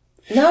trying to say.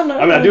 No.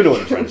 I mean, I do know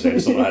what I'm trying to say. I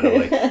just don't know how to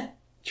like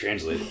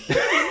translate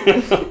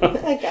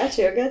it. I got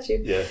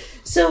you. Yeah.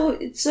 So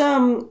it's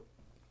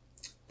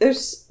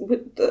there's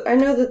I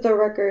know that the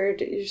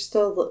record you're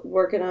still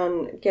working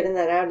on getting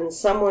that out. In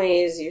some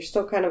ways, you're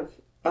still kind of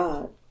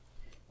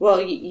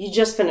well, you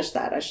just finished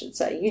that. I should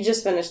say you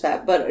just finished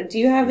that. But do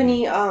you have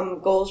any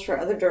goals for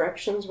other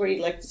directions where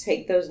you'd like to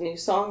take those new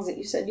songs that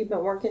you said you've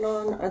been working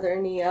on? Are there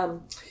any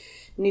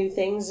new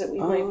things that we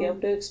might be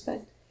able to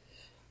expect?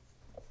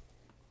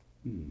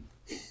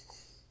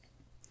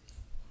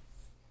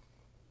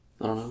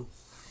 I don't know.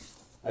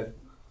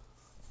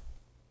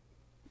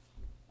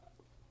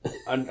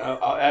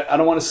 I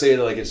don't want to say it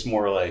like it's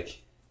more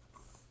like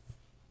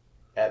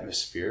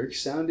atmospheric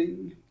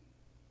sounding.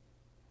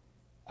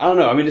 I don't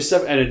know. I mean, it's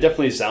and it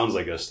definitely sounds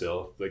like us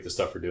still, like the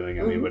stuff we're doing.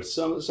 I mean, but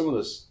some of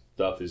the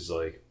stuff is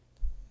like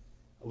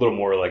a little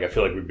more like I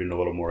feel like we've been a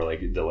little more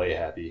like delay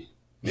happy.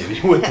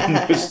 Maybe with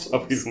the new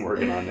stuff we've been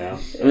working on now.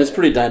 And it's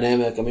pretty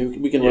dynamic. I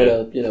mean, we can write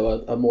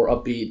a more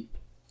upbeat,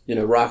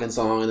 rocking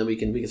song, and then we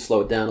can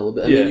slow it down a little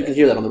bit. I mean, you can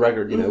hear that on the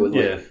record, with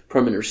like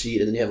Permanent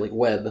Seed, and then you have like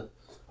Web.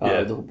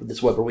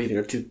 This Web we're weaving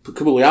are two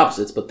completely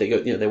opposites, but they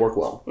go, they work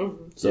well.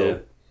 Mm-hmm.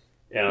 So,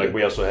 and like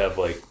we also have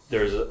like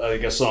there's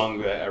a song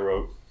that I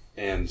wrote,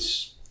 and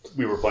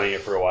we were playing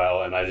it for a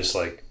while, and I just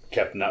like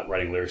kept not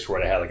writing lyrics for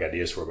it. I had like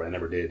ideas for it, but I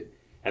never did.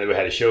 And then we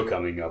had a show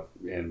coming up,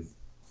 and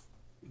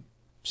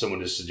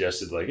someone just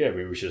suggested like,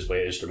 maybe we should just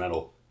play an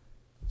instrumental.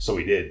 So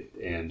we did,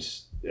 and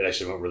it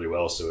actually went really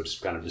well. So it's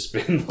kind of just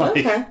been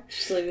like,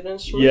 just leave it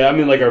instrumental. Yeah, I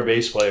mean, like our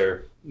bass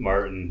player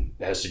Martin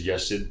has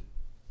suggested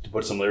to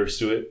put some lyrics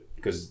to it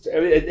because I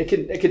mean, it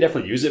could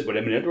definitely use it, but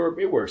I mean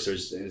it works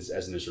as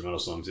an instrumental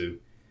song too.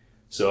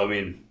 So I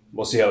mean,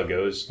 we'll see how it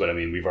goes. But I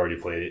mean, we've already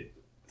played it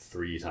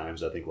 3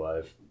 times I think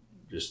live,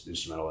 just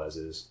instrumental as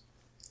is.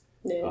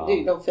 Yeah,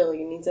 you don't feel like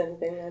it needs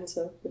anything then,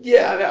 so...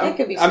 Yeah,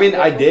 I mean,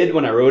 I did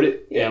when I wrote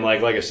it, and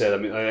like I said, I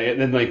mean,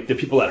 and then like the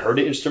people that heard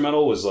it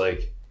instrumental was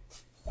like,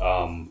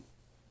 were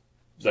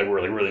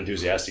like really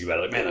enthusiastic about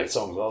it, like, man, that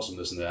song was awesome,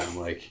 this and that. I'm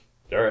like,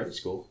 all right, it's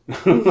cool.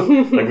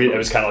 It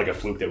was kind of like a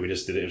fluke that we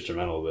just did it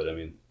instrumental, but I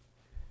mean,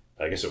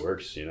 I guess it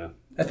works,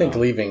 I think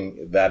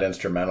leaving that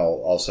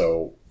instrumental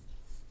also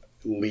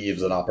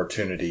leaves an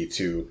opportunity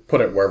to put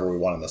it wherever we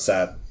want in the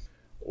set,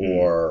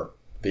 or...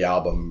 the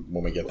album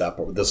when we get that,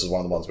 but this is one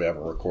of the ones we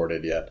haven't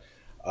recorded yet.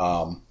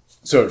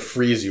 So it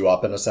frees you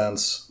up in a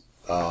sense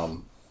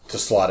to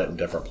slot it in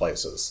different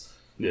places.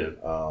 Yeah.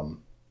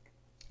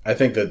 I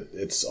think that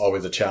it's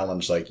always a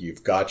challenge. Like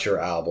you've got your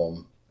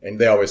album, and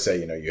they always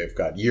say, you've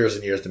got years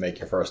and years to make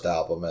your first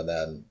album, and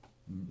then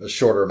a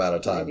shorter amount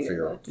of time for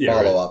your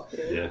follow up.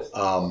 Yeah.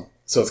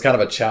 So it's kind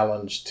of a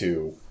challenge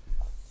to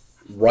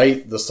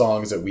write the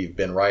songs that we've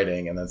been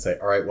writing and then say,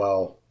 all right,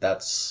 well,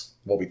 that's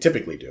what we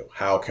typically do.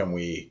 How can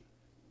we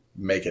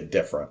make it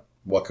different?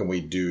 What can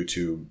we do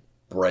to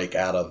break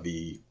out of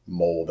the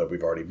mold that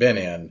we've already been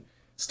in?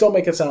 Still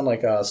make it sound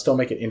like still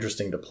make it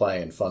interesting to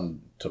play and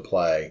fun to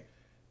play,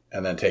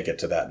 and then take it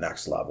to that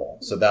next level.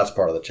 So that's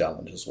part of the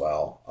challenge as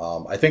well.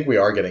 I think we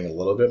are getting a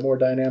little bit more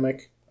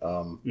dynamic.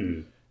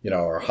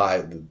 Our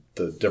high,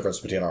 the difference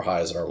between our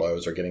highs and our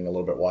lows are getting a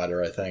little bit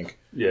wider, I think.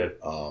 Yeah.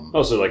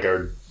 Also, like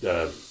our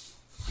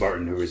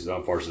Martin, who is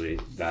unfortunately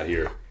not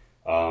here,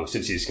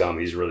 since he's come,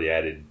 he's really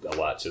added a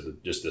lot to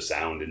just the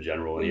sound in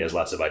general, and he has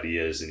lots of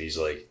ideas, and he's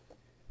like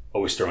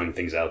always throwing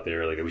things out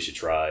there like that we should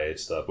try and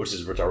stuff, which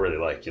I really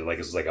like. Like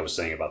it's like I was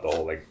saying about the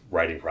whole like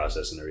writing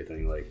process and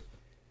everything. Like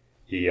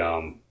he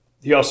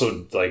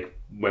also, like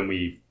when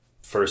we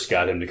first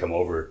got him to come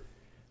over,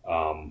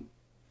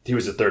 he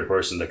was the third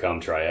person to come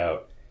try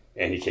out.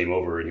 And he came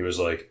over and he was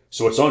like,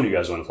 "So what song do you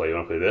guys want to play? You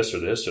want to play this or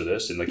this or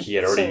this?" And like he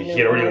had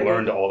already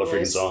learned all the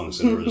freaking songs,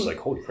 and we were just like,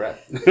 "Holy crap!"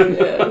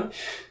 Yeah.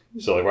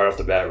 So like right off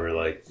the bat, we were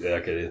like, "Yeah,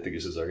 okay, I think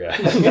this is our guy."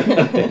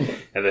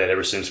 And then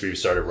ever since we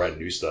started writing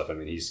new stuff, I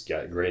mean, he's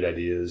got great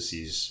ideas.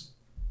 He's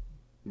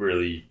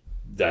really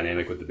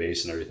dynamic with the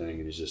bass and everything,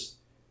 and he's just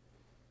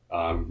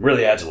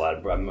really adds a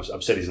lot. I'm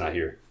upset he's not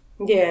here.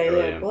 Yeah,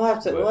 yeah. We'll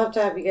have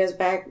to have you guys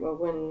back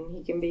when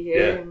he can be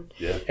here.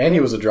 Yeah. And he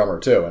was a drummer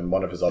too in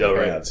one of his other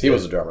bands. He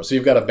was a drummer. So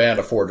you've got a band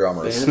of 4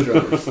 drummers.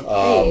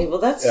 Hey, well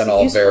that's and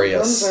all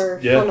various.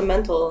 Drums are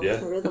fundamental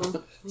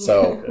rhythm.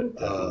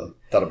 So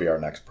that'll be our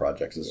next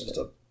project. It's just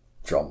a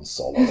drum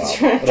solo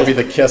album. It'll be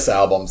the Kiss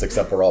albums,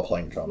 except we're all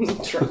playing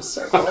drums. Drum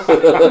solo.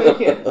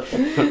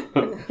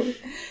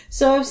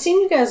 So I've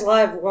seen you guys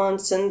live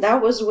once, and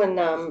that was when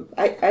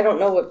I don't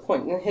know what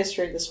point in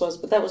history this was,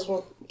 but that was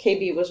when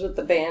KB was with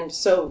the band.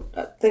 So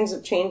things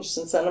have changed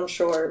since then, I'm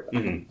sure.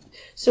 Mm-hmm.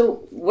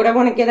 So what I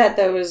want to get at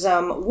though is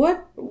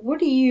what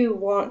do you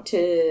want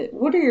to?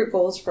 What are your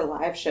goals for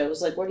live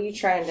shows? Like, what are you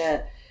trying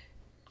to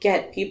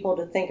get people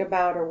to think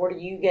about, or what are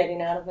you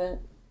getting out of it?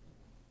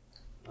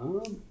 I don't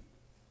know.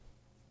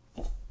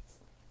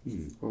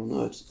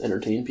 It's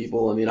entertain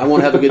people. I mean, I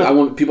want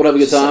people to have a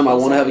good time. I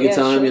want to have a good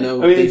time. You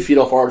know, they feed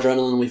off our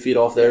adrenaline, we feed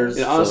off theirs.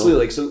 And honestly,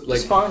 it's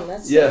fun.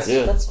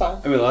 That's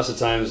fun. I mean, lots of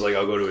times, like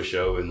I'll go to a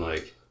show and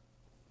like,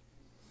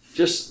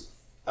 just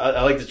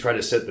I like to try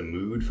to set the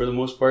mood for the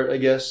most part. I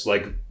guess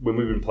like when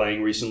we've been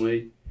playing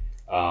recently,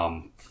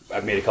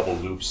 I've made a couple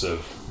of loops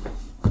of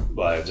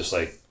just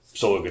like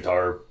solo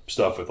guitar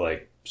stuff with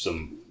like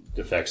some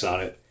effects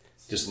on it,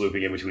 just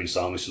looping in between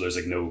songs, so there's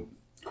like no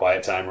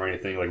quiet time or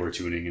anything, like we're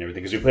tuning and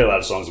everything, because we play a lot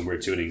of songs and we're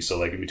tuning, so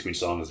like in between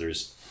songs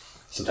there's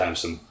sometimes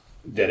some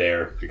dead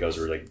air because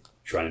we're like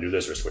trying to do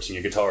this or switching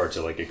a guitar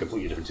to like a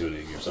completely different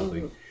tuning or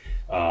something.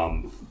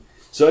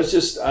 So it's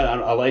just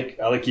I like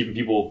keeping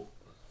people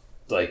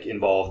like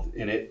involved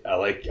in it. I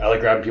like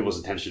grabbing people's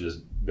attention as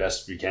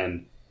best we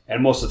can,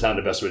 and most of the time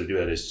the best way to do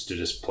that is to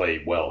just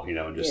play well, you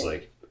know, and just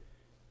like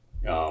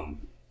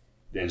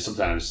and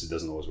sometimes it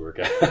doesn't always work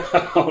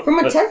out. From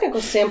a technical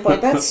standpoint,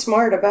 that's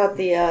smart about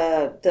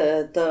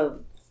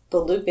the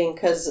looping,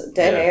 because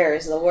dead air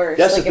is the worst.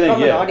 That's like the thing, if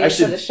I'm an audience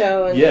at a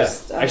show, and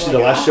actually, the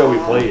last show we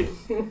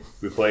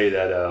played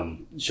at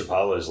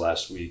Chapala's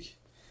last week,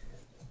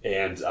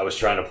 and I was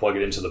trying to plug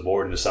it into the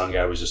board, and the sound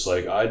guy was just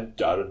like, I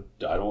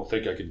don't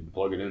think I can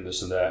plug it in,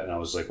 this and that, and I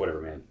was like,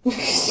 whatever, man,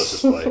 let's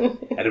just play.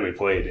 And then we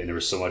played, and there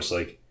was so much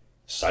like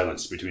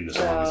silence between the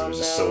songs. It was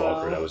just so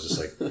awkward. I was just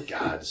like,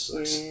 God, this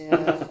sucks.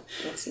 Yeah,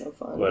 that's no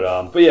fun.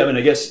 But yeah, I mean,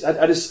 I guess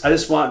I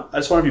just want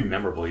to be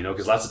memorable, you know,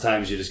 because lots of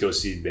times you just go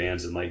see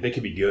bands and like they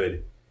could be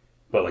good,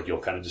 but like you'll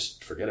kind of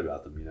just forget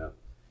about them, you know.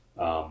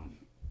 I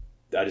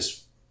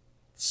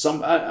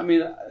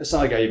mean, it's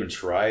not like I even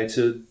try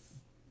to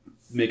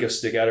make us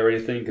stick out or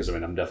anything, because I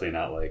mean, I'm definitely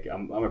not like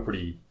I'm a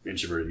pretty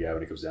introverted guy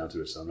when it comes down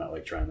to it, so I'm not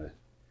like trying to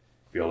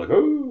be all like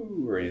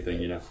or anything,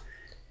 you know.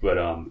 But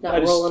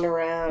not rolling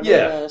around on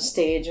a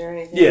stage or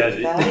anything. Yeah,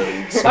 like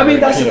that. I mean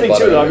that's the thing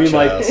too. Though. I mean,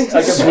 like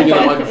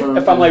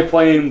if I'm like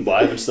playing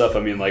live and stuff, I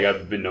mean, like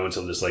I've been known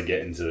to just like get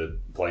into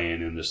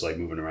playing and just like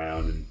moving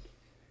around and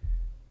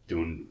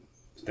doing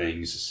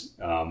things.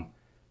 To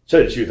tell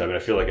you the truth, I mean, I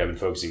feel like I've been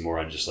focusing more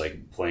on just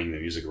like playing the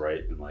music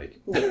right and like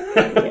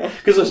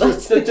because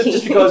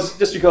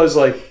just because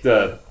like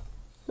the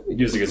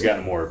music has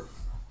gotten more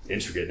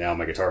intricate now,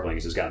 my guitar playing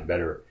has just gotten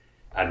better.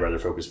 I'd rather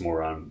focus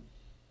more on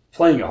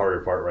playing a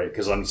harder part, right?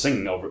 Because I'm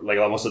singing over, like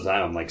most of the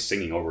time I'm like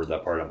singing over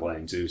that part I'm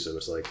playing too, so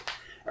it's like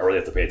I really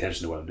have to pay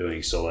attention to what I'm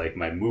doing. So like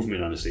my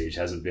movement on the stage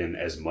hasn't been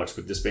as much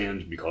with this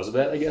band because of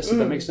that, I guess, if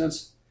that makes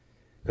sense.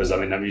 Because I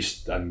mean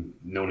I'm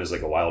known as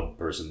like a wild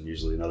person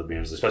usually in other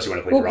bands, especially when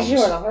I play drums. Because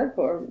you're in a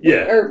hardcore.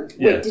 Yeah.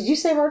 Wait, did you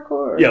say hardcore?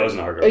 Or? Yeah, I was in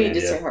a hardcore. Oh, you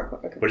did say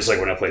hardcore. Okay. But it's like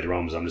when I play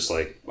drums, I'm just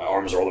like my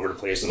arms are all over the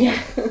place and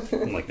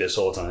I'm like this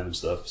all the time and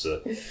stuff.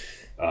 So,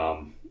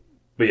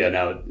 but yeah,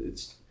 now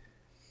it's.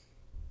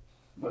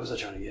 What was I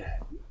trying to get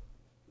at?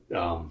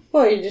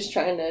 Well, you're just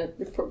trying to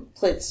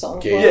play the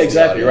song. Yeah,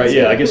 exactly, right.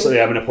 Yeah, I guess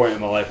I'm in a point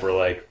in my life where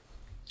like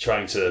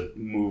trying to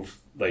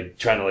move like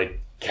trying to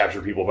like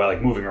capture people by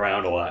like moving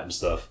around a lot and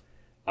stuff.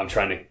 I'm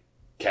trying to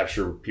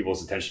capture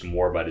people's attention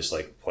more by just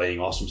like playing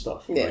awesome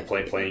stuff. Yeah.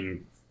 Like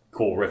playing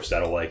cool riffs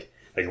that'll like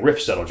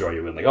riffs that'll draw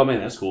you in. Like, oh man,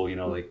 that's cool. You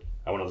know, like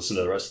I want to listen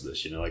to the rest of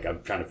this. You know, like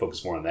I'm trying to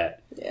focus more on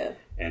that. Yeah.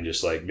 And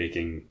just like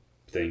making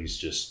things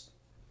just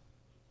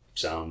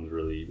sound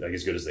really like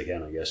as good as they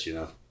can, I guess, you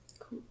know.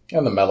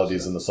 And the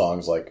melodies in the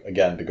songs, like,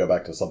 again, to go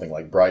back to something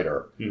like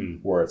Brighter,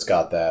 where it's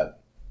got that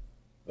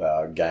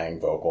gang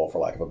vocal, for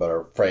lack of a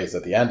better phrase,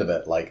 at the end of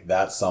it, like,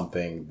 that's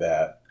something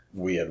that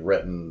we had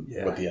written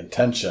with the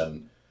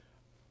intention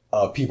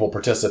of people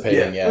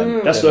participating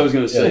in. That's what I was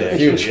going to say, in the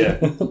actually. future.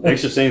 Yeah.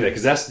 Thanks for saying that,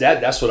 because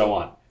that's what I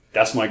want.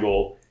 That's my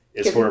goal,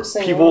 is Give for them to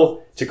sing people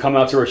along. to come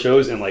out to our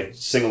shows and, like,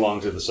 sing along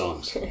to the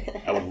songs.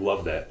 I would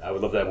love that. I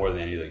would love that more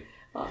than anything.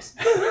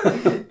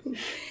 Awesome.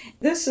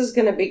 This is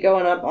going to be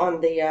going up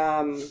on the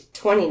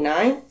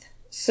 29th.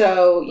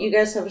 So you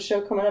guys have a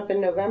show coming up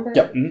in November?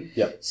 Yep.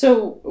 Yep.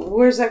 So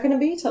where's that going to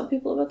be? Tell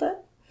people about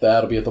that.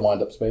 That'll be at the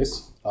Wind Up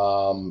Space.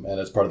 And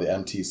it's part of the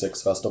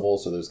MT6 Festival,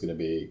 so there's going to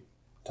be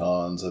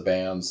tons of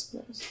bands.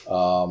 Nice.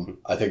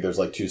 I think there's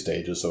like 2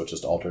 stages, so it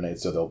just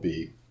alternates, so there'll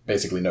be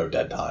basically no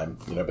dead time,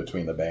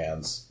 between the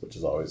bands, which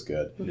is always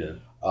good. Yeah.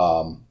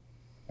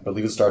 I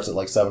believe it starts at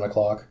like 7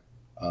 o'clock.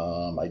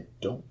 I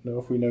don't know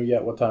if we know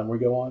yet what time we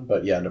go on,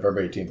 but yeah,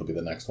 November 18th will be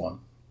the next one.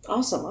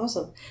 Awesome.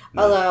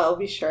 I'll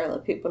be sure to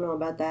let people know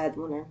about that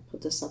when I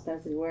put this up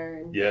everywhere.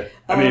 And, Yeah.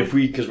 I mean,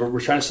 because we're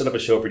trying to set up a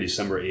show for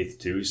December 8th,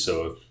 too,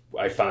 so if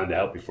I find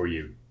out before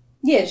you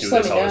yeah, do just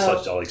let this, me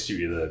know. I'll like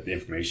shoot you the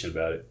information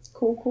about it.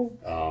 Cool.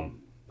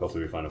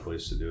 Hopefully we find a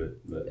place to do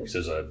it. But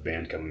there's a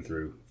band coming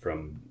through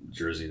from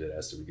Jersey that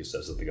asked if we could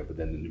set something up, but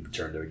then in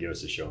return they would give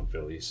us a show in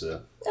Philly.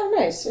 So Oh,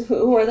 nice.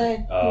 Who are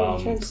they? Who are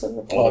you trying to send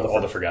them to? all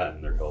the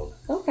Forgotten, they're called.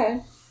 Okay.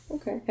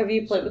 Have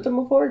you played with them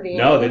before? Do you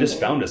No, know they them? just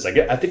found us. I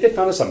think they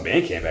found us on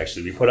Bandcamp.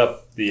 Actually, we put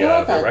up the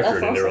okay.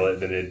 record, That's and they were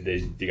awesome.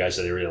 like, the guys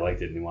said they really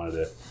liked it, and they wanted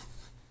to.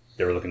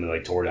 They were looking to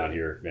like tour down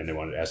here, and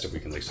they asked if we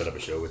can like set up a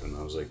show with them.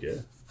 I was like,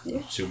 yeah.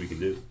 See what we can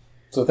do.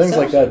 So things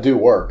like that do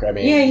work. I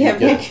mean, Yeah, you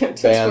get Bandcamp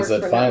does bands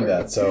work that for find networking.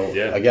 that. So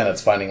Yeah. again,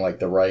 it's finding like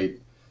the right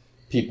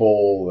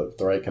people,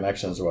 the right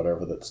connections or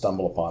whatever that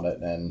stumble upon it,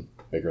 and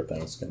bigger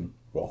things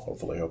will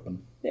hopefully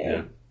open.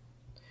 Yeah.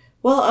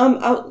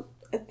 Well,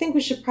 I think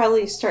we should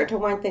probably start to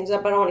wind things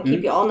up. I don't want to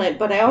keep you all night,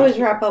 but I always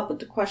wrap up with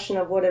the question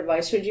of what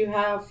advice would you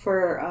have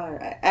for,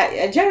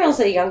 I generally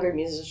say younger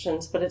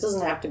musicians, but it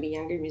doesn't have to be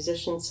younger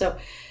musicians. So,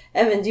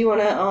 Evan, do you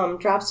want to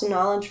drop some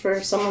knowledge for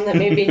someone that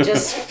maybe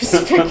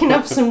just picking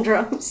up some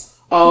drums?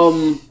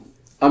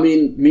 I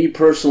mean, me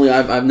personally,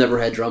 I've never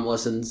had drum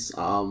lessons.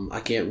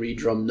 I can't read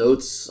drum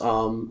notes.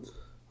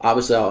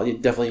 Obviously, I'll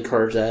definitely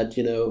encourage that.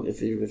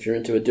 If you're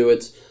into it, do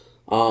it.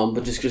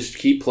 But just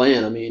keep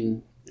playing. I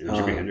mean,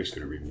 Jimi Hendrix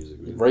couldn't read music,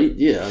 man. right?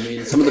 Yeah. I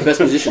mean, some of the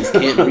best musicians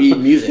can't read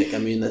music. I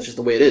mean, that's just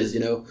the way it is.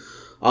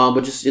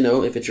 But just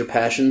if it's your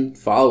passion,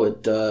 follow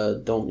it.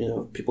 Don't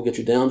if people get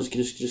you down.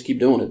 Just keep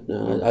doing it.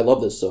 I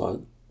love this,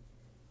 so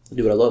I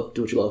do what I love.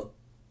 Do what you love.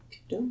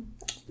 Keep doing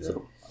it.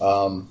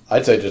 So.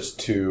 I'd say just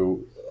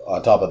to,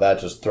 on top of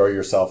that, just throw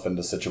yourself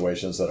into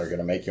situations that are going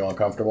to make you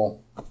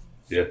uncomfortable.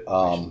 Yeah.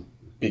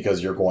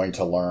 Because you're going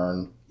to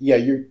learn. Yeah,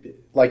 you're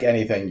like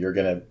anything, you're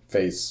going to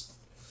face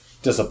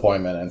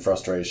disappointment and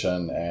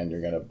frustration, and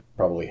you're going to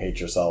probably hate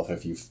yourself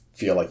if you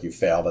feel like you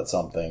failed at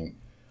something.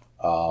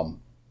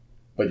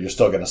 But you're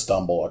still going to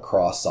stumble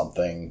across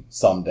something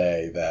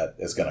someday that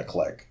is going to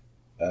click.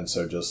 And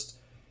so just,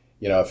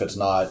 if it's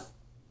not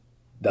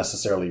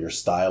necessarily your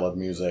style of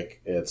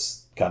music,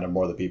 it's kind of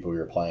more the people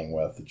you're playing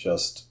with.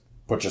 Just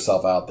put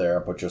yourself out there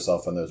and put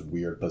yourself in those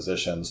weird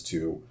positions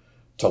to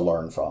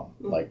learn from.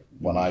 Like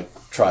when I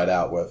tried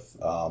out with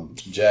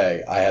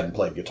Jay, I hadn't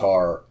played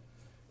guitar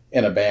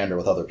in a band or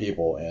with other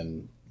people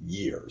in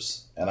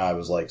years. And I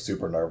was like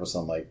super nervous.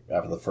 I'm like,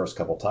 after the first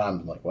couple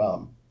times, I'm like, well,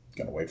 I'm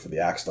going to wait for the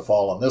axe to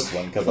fall on this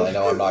one because I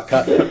know I'm not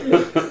cutting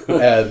it.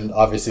 And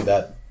obviously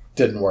that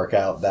didn't work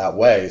out that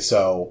way.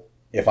 So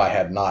if I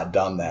had not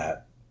done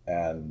that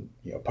and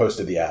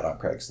posted the ad on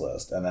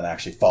Craigslist and then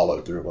actually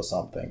followed through with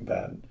something,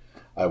 then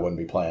I wouldn't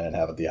be playing and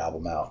having the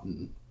album out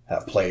and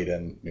have played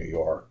in New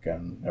York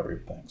and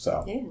everything.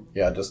 So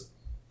yeah, just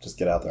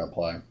get out there and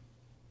play.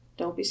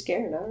 Don't be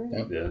scared, all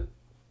right? Yeah.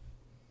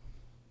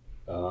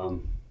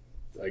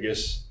 I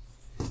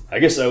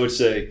guess I would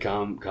say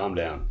calm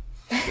down.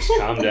 Just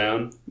calm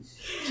down.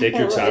 Take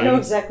your time. I know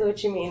exactly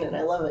what you mean, and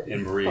I love it.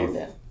 And breathe.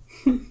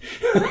 Calm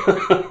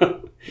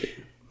down.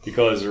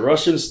 Because the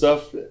Russian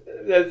stuff,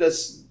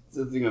 that's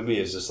the thing with me,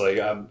 is just like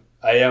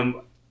I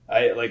am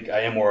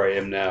where I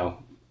am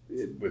now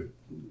with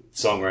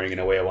songwriting in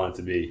a way I want it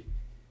to be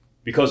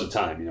because of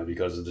time,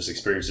 because of just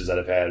experiences that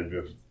I've had,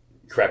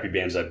 crappy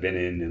bands I've been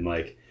in, and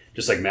like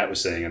just like Matt was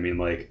saying, I mean,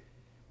 like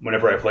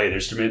whenever I play an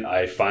instrument,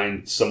 I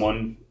find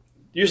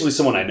usually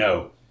someone I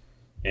know,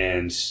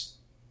 and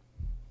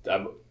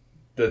I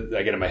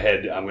get in my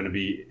head I'm going to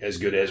be as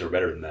good as or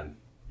better than them,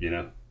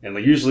 and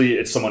like usually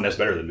it's someone that's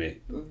better than me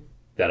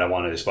that I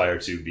want to aspire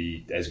to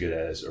be as good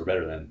as or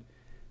better than.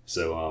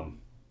 So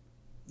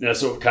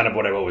that's kind of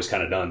what I've always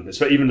kind of done.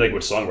 Even like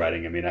with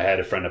songwriting. I mean, I had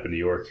a friend up in New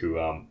York who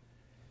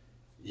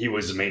he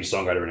was the main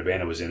songwriter in a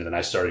band I was in, and then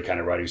I started kind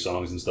of writing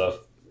songs and stuff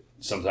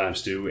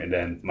sometimes too. And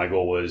then my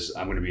goal was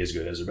I'm going to be as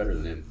good as or better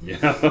than him, you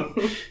know.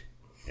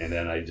 And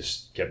then I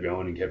just kept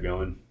going and kept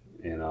going,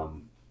 and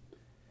I'm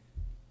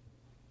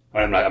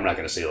not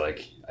going to say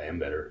like I am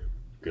better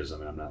because I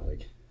mean I'm not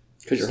like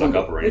stuck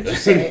up or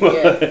anything.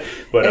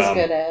 But as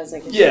good as I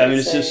guess. Yeah, I mean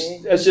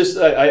it's just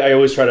I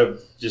always try to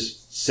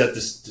just set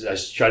this. I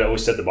try to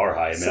always set the bar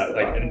high. I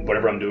mean, and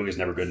whatever I'm doing is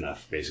never good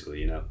enough. Basically,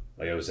 you know,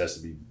 like it always has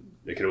to be.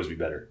 It could always be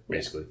better.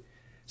 Basically,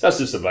 so that's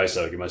just advice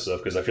I would give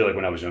myself because I feel like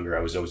when I was younger,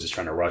 I was always just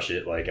trying to rush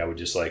it. Like I would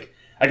just like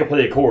I could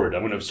play a chord.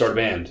 I'm going to start a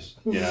band.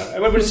 You know,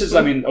 but it's just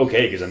I mean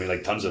okay because I mean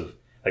like tons of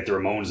like the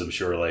Ramones. I'm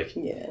sure like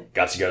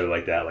got together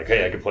like that. Like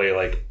hey, I could play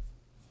like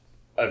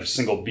a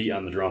single beat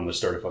on the drum to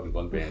start a fucking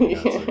punk band. You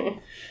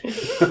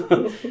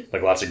know?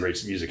 Like lots of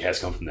great music has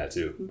come from that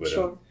too. But,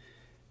 sure.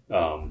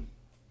 But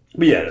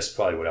yeah, that's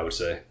probably what I would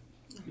say.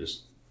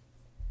 Just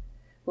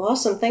well,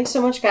 awesome. Thanks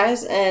so much,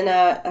 guys, and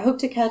I hope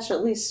to catch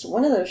at least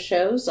one of those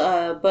shows.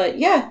 But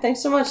yeah,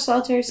 thanks so much,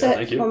 Solitary Set.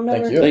 Thank you.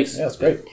 Thank you. Thanks. Yeah, it's great.